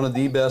down, one of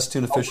the best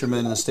tuna fishermen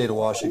in the state of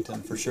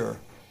Washington, for sure.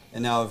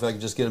 And now if I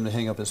could just get him to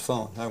hang up his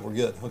phone. All right, we're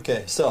good.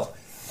 Okay, so,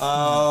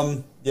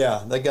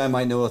 yeah, that guy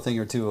might know a thing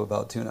or two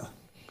about tuna.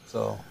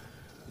 So,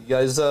 you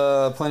guys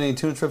planning any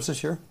tuna trips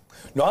this year?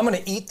 No, I'm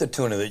going to eat the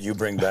tuna that you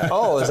bring back.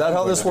 Oh, is that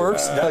how this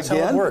works? That's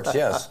again? how it works,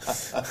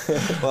 yes.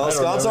 Well,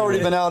 Scott's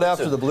already been out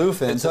after the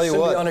bluefin. It's Tell you a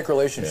what, symbiotic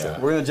relationship.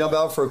 we're going to jump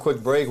out for a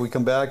quick break. We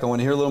come back. I want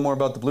to hear a little more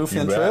about the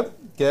bluefin trip.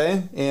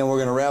 Okay, and we're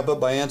going to wrap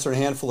up by answering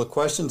a handful of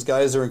questions.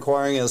 Guys are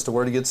inquiring as to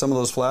where to get some of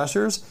those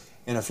flashers,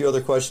 and a few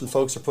other questions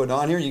folks are putting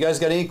on here. You guys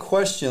got any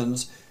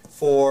questions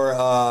for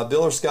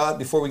Bill or Scott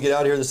before we get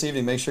out of here this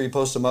evening? Make sure you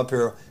post them up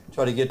here.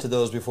 Try to get to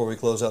those before we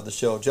close out the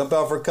show. Jump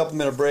out for a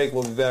couple-minute break.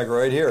 We'll be back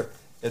right here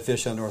at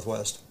Fish on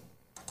Northwest.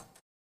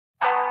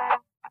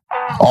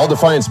 All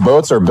Defiance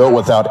boats are built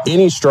without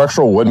any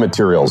structural wood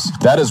materials.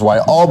 That is why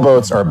all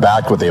boats are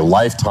backed with a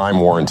lifetime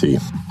warranty.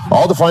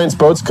 All Defiance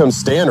boats come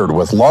standard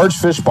with large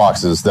fish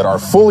boxes that are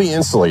fully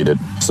insulated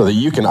so that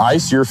you can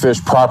ice your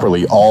fish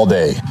properly all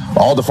day.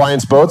 All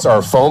Defiance boats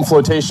are foam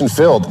flotation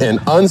filled and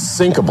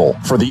unsinkable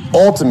for the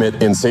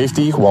ultimate in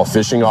safety while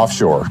fishing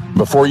offshore.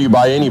 Before you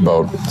buy any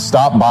boat,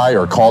 stop by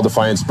or call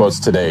Defiance Boats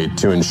today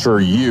to ensure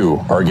you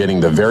are getting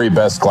the very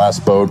best glass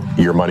boat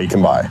your money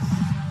can buy.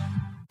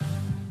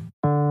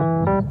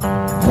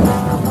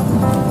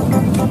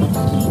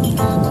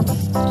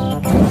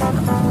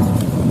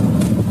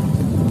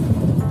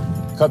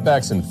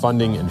 Cutbacks in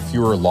funding and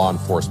fewer law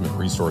enforcement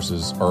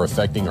resources are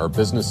affecting our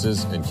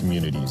businesses and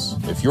communities.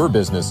 If your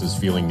business is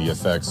feeling the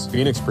effects,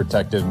 Phoenix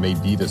Protective may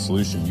be the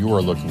solution you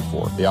are looking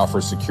for. They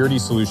offer security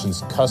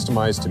solutions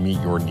customized to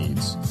meet your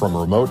needs. From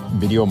remote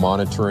video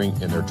monitoring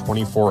in their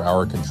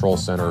 24-hour control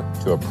center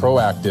to a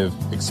proactive,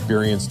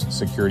 experienced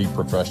security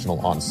professional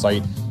on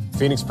site,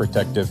 Phoenix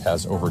Protective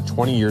has over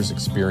 20 years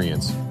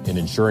experience in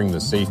ensuring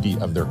the safety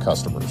of their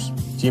customers.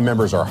 Team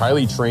members are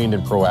highly trained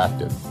and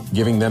proactive,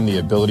 giving them the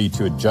ability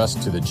to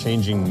adjust to the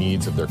changing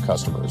needs of their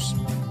customers.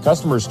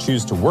 Customers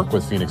choose to work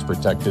with Phoenix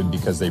Protective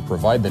because they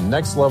provide the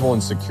next level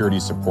in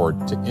security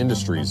support to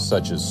industries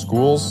such as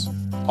schools,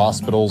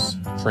 hospitals,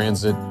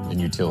 transit,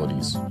 and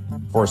utilities.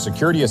 For a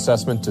security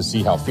assessment to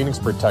see how Phoenix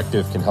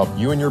Protective can help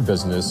you and your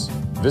business,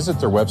 visit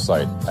their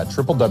website at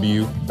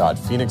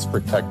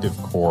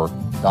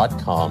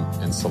www.phoenixprotectivecorps.com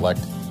and select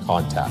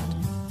Contact.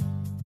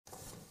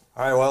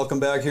 All right, welcome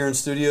back here in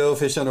studio,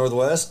 Fish on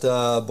Northwest.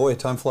 Boy,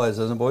 time flies,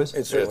 doesn't it, boys?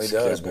 It certainly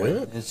does,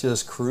 man. It's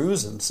just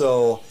cruising.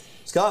 So,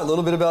 Scott, a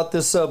little bit about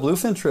this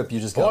bluefin trip you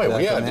just got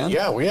back from,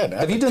 man. we had.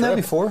 Have you done that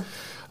before?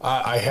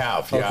 I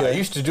have, yeah. Okay. I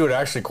used to do it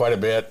actually quite a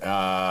bit,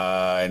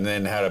 and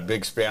then had a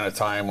big span of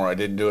time where I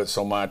didn't do it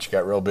so much,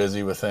 got real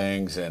busy with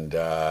things, and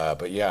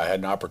but yeah, I had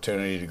an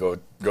opportunity to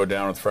go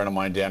down with a friend of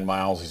mine, Dan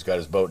Miles. He's got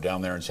his boat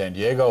down there in San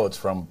Diego. It's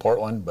from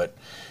Portland, but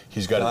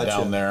he's got it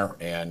down there,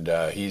 and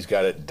he's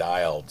got it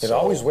dialed. It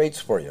always waits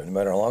for you, no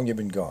matter how long you've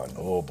been gone.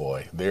 Oh,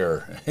 boy. They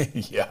were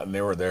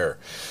there.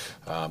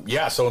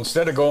 So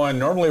instead of going,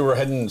 normally we're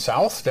heading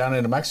south down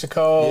into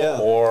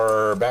Mexico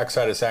or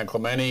backside of San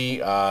Clemente.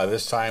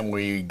 This time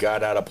we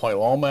got out of Point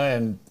Loma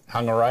and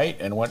hung a right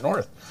and went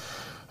north.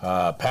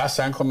 Past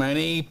San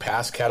Clemente,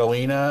 past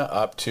Catalina,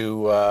 up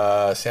to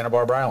Santa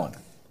Barbara Island.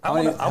 I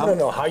want to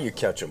know how you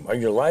catch them. Are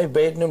you live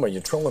baiting them? Are you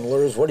trolling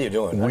lures? What are you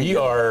doing? We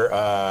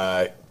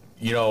are,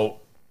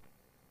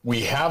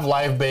 we have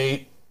live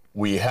bait,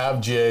 we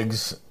have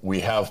jigs, we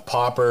have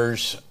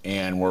poppers,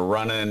 and we're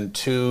running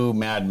 2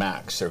 Mad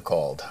Max, they're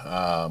called,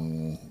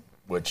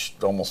 which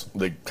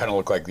they kind of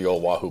look like the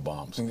old Wahoo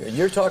bombs.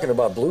 You're talking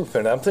about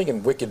bluefin. I'm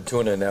thinking wicked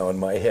tuna now in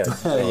my head.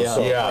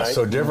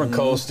 So different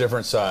coast,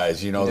 different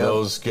size.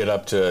 Those get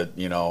up to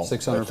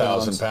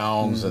 1,000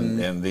 pounds,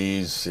 and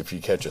these, if you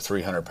catch a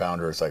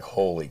 300-pounder, it's like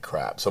holy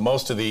crap. So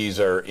most of these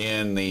are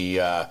in the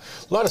a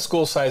lot of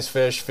school size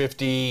fish,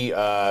 50.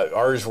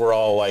 Ours were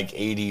all like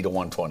 80 to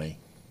 120.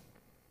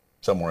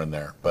 Somewhere in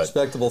there, but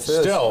respectable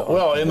fish.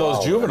 Still, in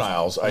those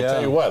juveniles, I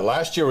tell you what.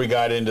 Last year we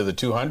got into the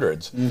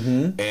 200s,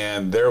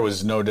 and there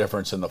was no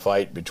difference in the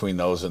fight between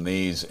those and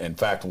these. In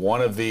fact,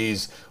 one of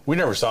these, we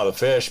never saw the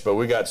fish, but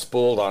we got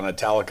spooled on a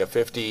Talica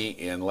 50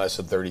 in less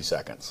than 30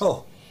 seconds.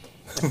 Oh,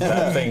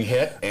 that thing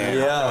hit. And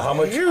How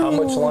much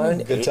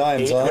line? Good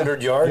times, huh?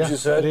 800 yards, you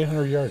said?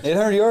 800 yards.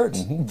 800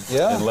 yards.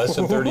 Yeah. in less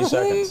than 30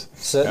 seconds.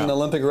 Setting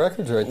Olympic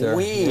records right there.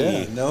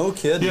 Yeah, no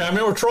kidding. Yeah, I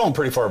mean, we're trolling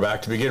pretty far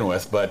back to begin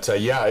with, but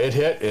it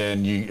hit,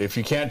 and if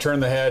you can't turn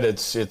the head,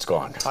 it's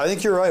gone. I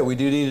think you're right. We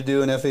do need to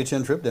do an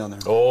FHN trip down there.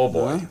 Oh,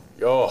 boy.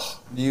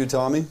 Oh. You,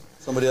 Tommy?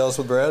 Somebody else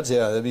with Brad's?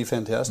 Yeah, that'd be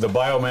fantastic. The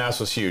biomass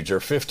was huge. There are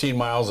 15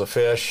 miles of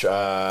fish.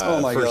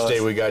 my First gosh.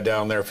 day we got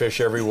down there, fish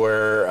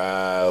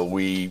everywhere.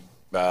 We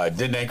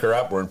didn't anchor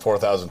up. We're in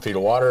 4,000 feet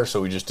of water,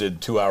 so we just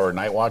did 2-hour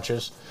night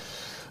watches.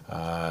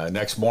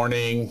 Next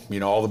morning,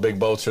 all the big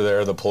boats are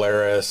there, the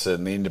Polaris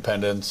and the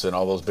Independence and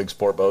all those big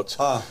sport boats.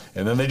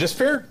 And then they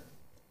disappeared.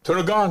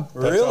 Tuna gone.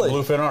 That's how Really?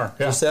 bluefin are.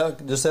 Yeah. Just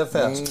that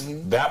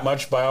fast. That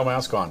much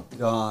biomass gone.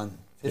 Gone.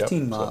 15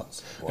 Yep.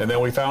 miles. And then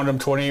we found them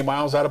 28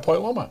 miles out of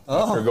Point Loma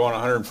after going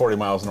 140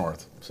 miles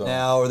north. So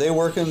Now, are they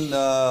working,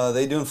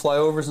 they doing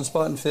flyovers and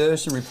spotting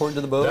fish and reporting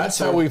to the boats? that's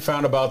how we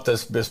found about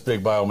this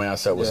big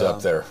biomass that was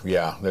up there.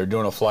 Yeah, they're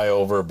doing a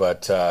flyover,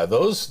 but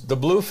the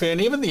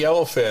bluefin, even the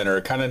yellowfin,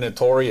 are kind of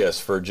notorious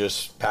for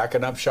just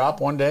packing up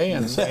shop one day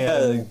and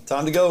saying,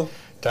 time to go.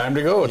 time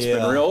to go. It's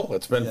been real.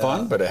 It's been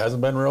fun, but it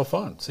hasn't been real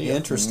fun. See ya.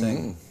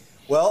 Interesting.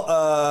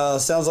 Well,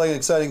 sounds like an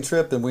exciting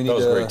trip, and we need That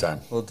was to. a great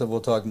time.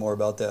 We'll talk more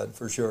about that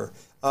for sure.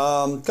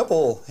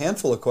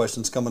 Handful of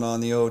questions coming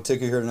on the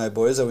ticker here tonight,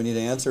 boys, that we need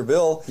to answer.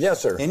 Bill.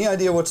 Yes, sir. Any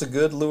idea what's a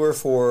good lure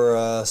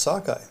for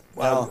sockeye?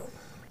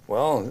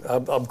 Well,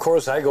 of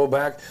course, I go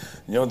back,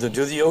 to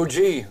do the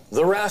OG,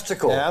 the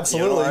Rasticle.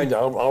 Absolutely.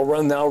 I'll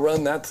run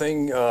that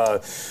thing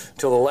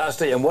till the last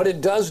day. And what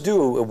it does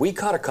do, we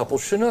caught a couple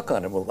Chinook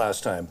on it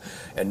last time,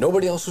 and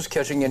nobody else was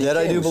catching any That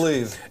kings. I do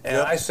believe. And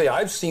I say,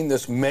 I've seen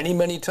this many,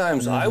 many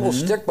times. I will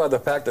stick by the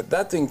fact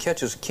that thing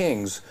catches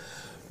kings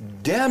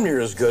damn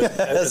near as good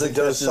as it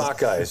does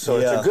sockeye. So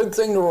it's a good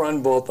thing to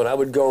run both, but I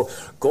would go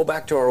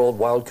back to our old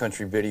Wild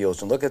Country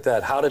videos and look at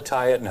that, how to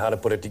tie it and how to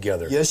put it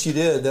together. Yes, you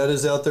did. That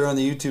is out there on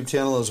the YouTube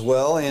channel as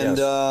well.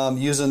 And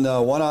using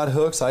one-aught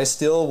hooks, I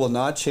still will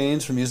not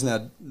change from using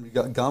that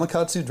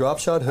Gamakatsu drop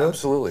shot hook.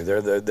 Absolutely. They're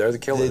the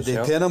killers. They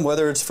pin them,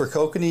 whether it's for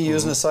kokanee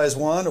using a size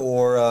 1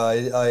 or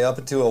I up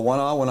it to a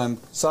 1-aught when I'm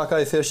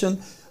sockeye fishing.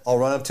 I'll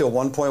run up to a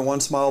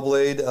 1.1 small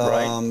blade.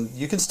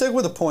 You can stick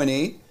with a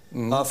 0.8.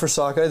 For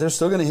sockeye, they're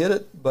still going to hit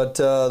it, but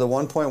the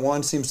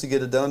 1.1 seems to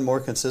get it done more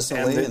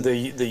consistently. And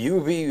the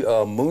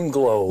UV Moon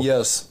Glow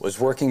was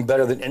working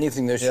better than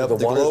anything this year. The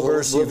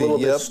water's a little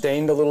bit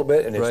stained a little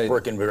bit, and it's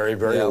working very,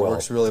 very well. Yeah, it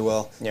works really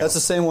well. Yeah. That's the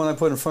same one I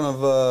put in front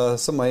of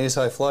some of my ace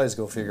high flies,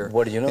 go figure.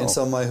 What do you know? And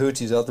some of my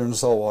hoochies out there in the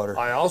saltwater.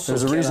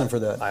 There's a reason for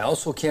that. I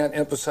also can't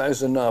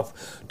emphasize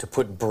enough to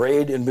put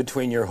braid in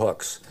between your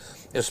hooks.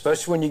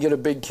 Especially when you get a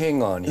big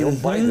king on,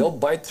 they'll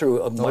bite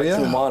through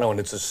mono, and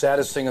it's the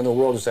saddest thing in the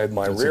world to say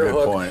my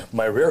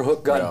rear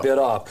hook got bit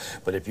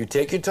off. But if you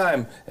take your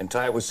time and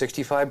tie it with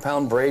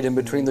 65-pound braid in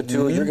between the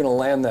two, you're going to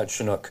land that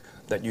Chinook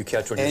that you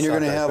catch when you're and you're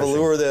going to have fishing. a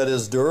lure that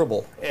is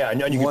durable. Yeah,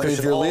 and you can fish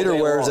if your leader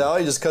wears long. out,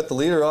 you just cut the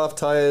leader off,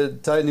 tie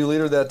a new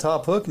leader to that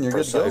top hook, and you're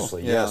good to go.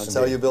 Yeah, that's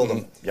how you build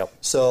them. Yep.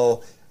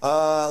 So.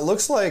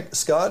 Looks like,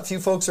 Scott, a few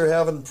folks are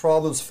having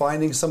problems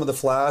finding some of the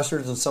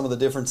flashers and some of the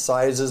different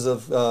sizes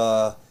of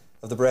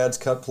the Brad's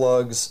cut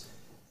plugs.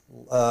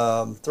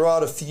 Throw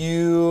out a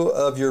few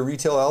of your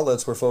retail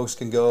outlets where folks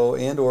can go,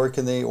 or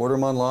can they order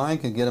them online,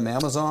 can get them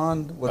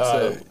Amazon?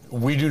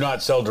 We do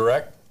not sell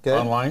direct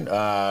online.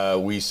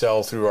 We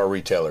sell through our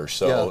retailers.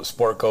 So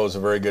Sportco is a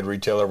very good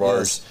retailer of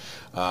ours.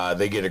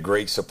 They get a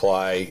great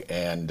supply,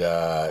 and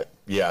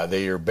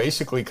they are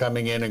basically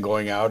coming in and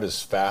going out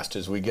as fast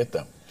as we get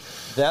them.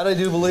 That I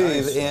do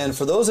believe. Nice. And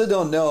for those that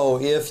don't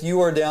know, if you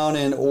are down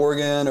in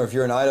Oregon or if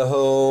you're in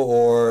Idaho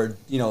or,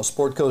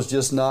 Sportco's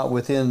just not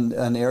within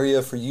an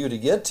area for you to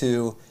get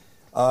to,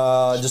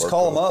 just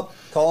call them up.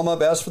 Call them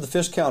up, ask for the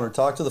fish counter,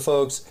 talk to the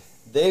folks.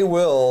 They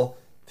will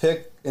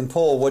pick and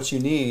pull what you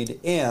need,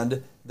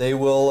 and they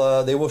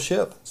will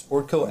ship.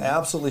 Sportco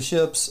absolutely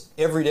ships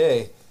every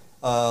day.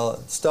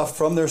 Stuff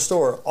from their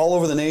store all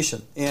over the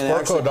nation. And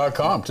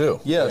Sportco.com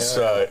too. Yes.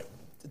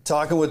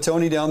 Talking with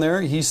Tony down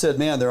there, he said,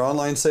 "Man, their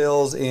online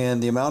sales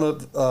and the amount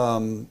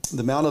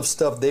of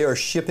stuff they are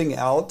shipping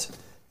out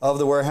of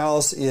the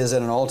warehouse is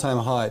at an all-time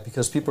high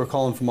because people are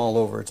calling from all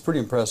over. It's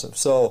pretty impressive."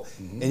 So,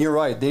 and you're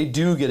right, they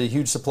do get a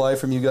huge supply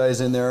from you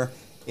guys in there,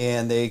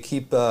 and they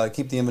keep the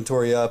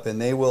inventory up,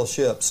 and they will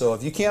ship. So,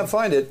 if you can't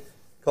find it,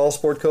 call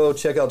Sportco.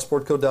 Check out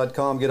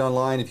sportco.com. Get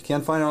online. If you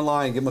can't find it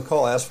online, give them a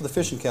call. Ask for the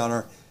fishing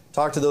counter.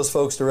 Talk to those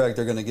folks direct.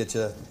 They're going to get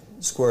you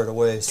squared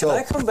away. Can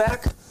I come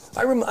back?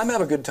 I'm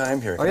having a good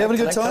time here. Are you having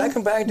a good time? Can I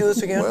come back and do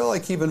this again? Well, I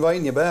keep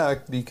inviting you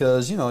back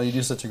because, you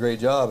do such a great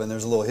job, and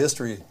there's a little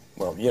history.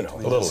 Well, a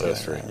little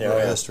history.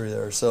 Yeah, history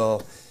there.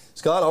 So,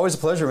 Scott, always a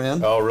pleasure,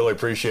 man. Oh, really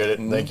appreciate it.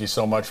 Thank you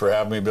so much for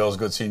having me, Bill. It's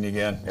good seeing you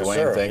again. Yes, Dwayne,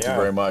 sir. thank you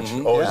very much.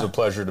 Always a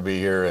pleasure to be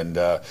here, and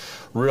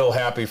real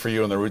happy for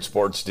you and the Root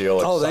Sports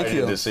deal.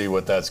 Excited to see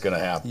what that's going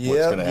to happen.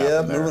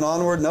 Yeah, moving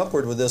onward and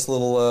upward with this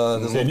little.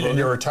 In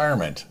your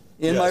retirement.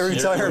 in my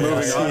retirement.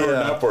 Moving onward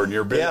and upward. And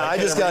you're big. I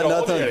just got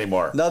nothing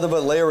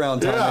but lay around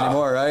time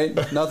anymore, right?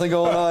 Nothing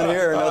going on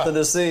here, nothing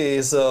to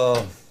see.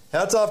 So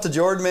hats off to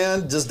Jordan,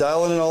 man. Just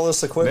dialing in all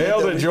this equipment.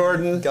 Nailed it,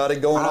 Jordan. Got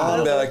it going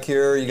on back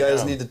here. You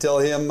guys need to tell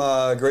him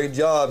great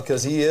job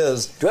because he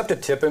is. Do I have to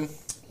tip him?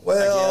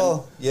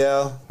 Well,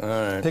 yeah. All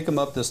right. Pick him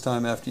up this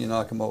time after you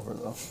knock him over,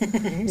 though.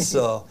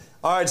 So,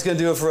 all right, it's going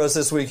to do it for us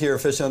this week here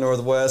at Fish Hunt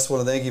Northwest. Want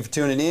to thank you for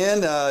tuning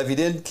in. If you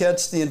didn't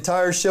catch the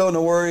entire show,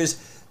 no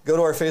worries. Go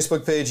to our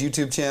Facebook page,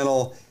 YouTube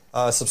channel.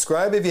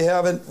 Subscribe if you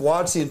haven't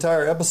watched the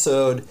entire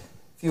episode. A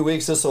few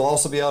weeks, this will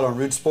also be out on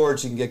Root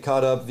Sports. You can get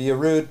caught up via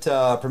Root.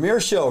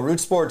 Premiere show, Root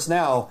Sports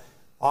Now,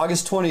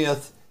 August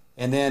 20th.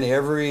 And then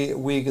every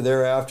week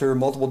thereafter,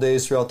 multiple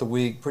days throughout the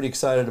week. Pretty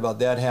excited about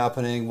that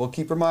happening. We'll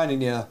keep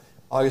reminding you,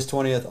 August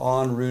 20th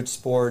on Root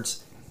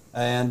Sports.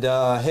 And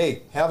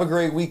hey, have a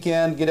great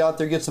weekend. Get out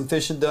there, get some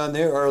fishing done.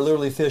 There are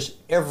literally fish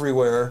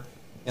everywhere.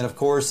 And of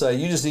course,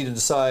 you just need to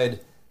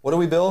decide, what do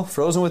we, Bill?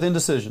 Frozen with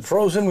indecision.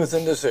 Frozen with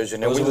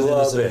indecision, and we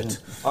love it.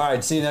 All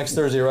right, see you next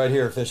Thursday right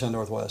here at Fish Hunt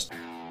Northwest.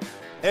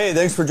 Hey,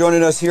 thanks for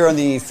joining us here on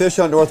the Fish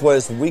Hunt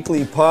Northwest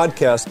weekly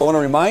podcast. I want to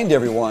remind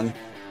everyone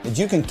that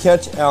you can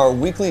catch our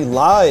weekly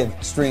live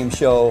stream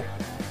show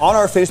on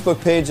our Facebook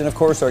page and, of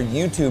course, our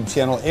YouTube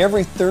channel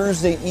every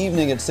Thursday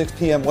evening at 6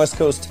 p.m. West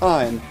Coast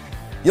time.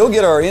 You'll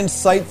get our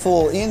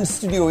insightful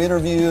in-studio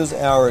interviews,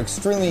 our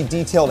extremely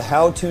detailed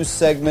how-to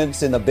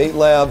segments in the bait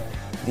lab,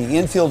 the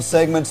infield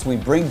segments we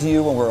bring to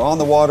you when we're on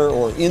the water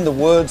or in the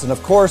woods, and,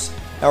 of course,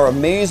 our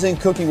amazing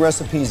cooking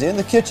recipes in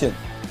the kitchen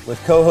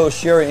with co-host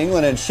Sherry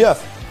England and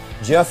Chef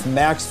Jeff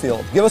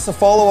Maxfield. Give us a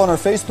follow on our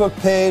Facebook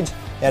page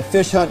at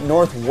Fish Hunt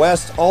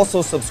Northwest.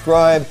 Also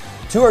subscribe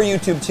to our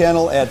YouTube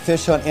channel at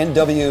Fish Hunt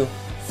NW.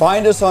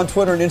 Find us on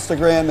Twitter and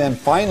Instagram. And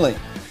finally,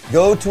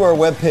 go to our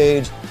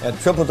webpage at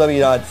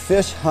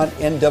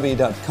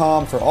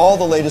www.fishhuntnw.com for all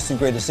the latest and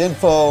greatest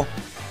info.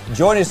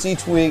 Join us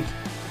each week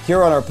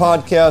here on our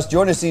podcast.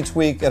 Join us each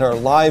week at our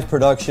live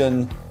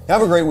production.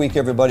 Have a great week,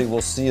 everybody.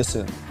 We'll see you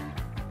soon.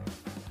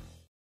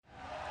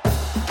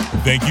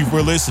 Thank you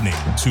for listening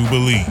to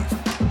Believe.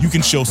 You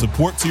can show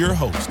support to your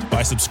host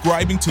by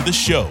subscribing to the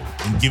show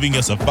and giving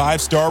us a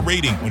 5-star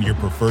rating on your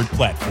preferred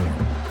platform.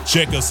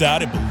 Check us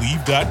out at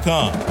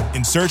Believe.com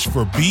and search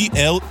for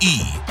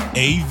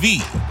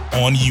BLEAV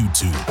on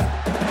YouTube.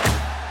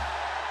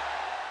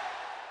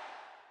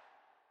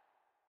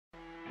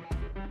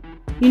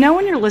 You know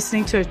when you're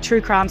listening to a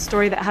true crime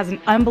story that has an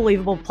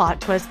unbelievable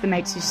plot twist that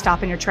makes you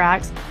stop in your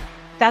tracks?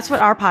 That's what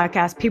our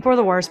podcast, People Are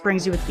the Worst,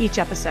 brings you with each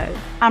episode.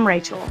 I'm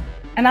Rachel.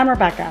 And I'm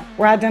Rebecca.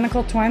 We're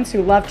identical twins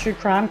who love true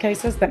crime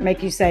cases that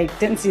make you say,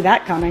 didn't see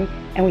that coming,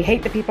 and we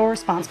hate the people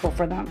responsible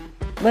for them.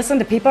 Listen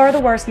to People Are the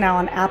Worst now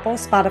on Apple,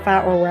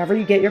 Spotify, or wherever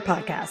you get your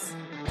podcasts.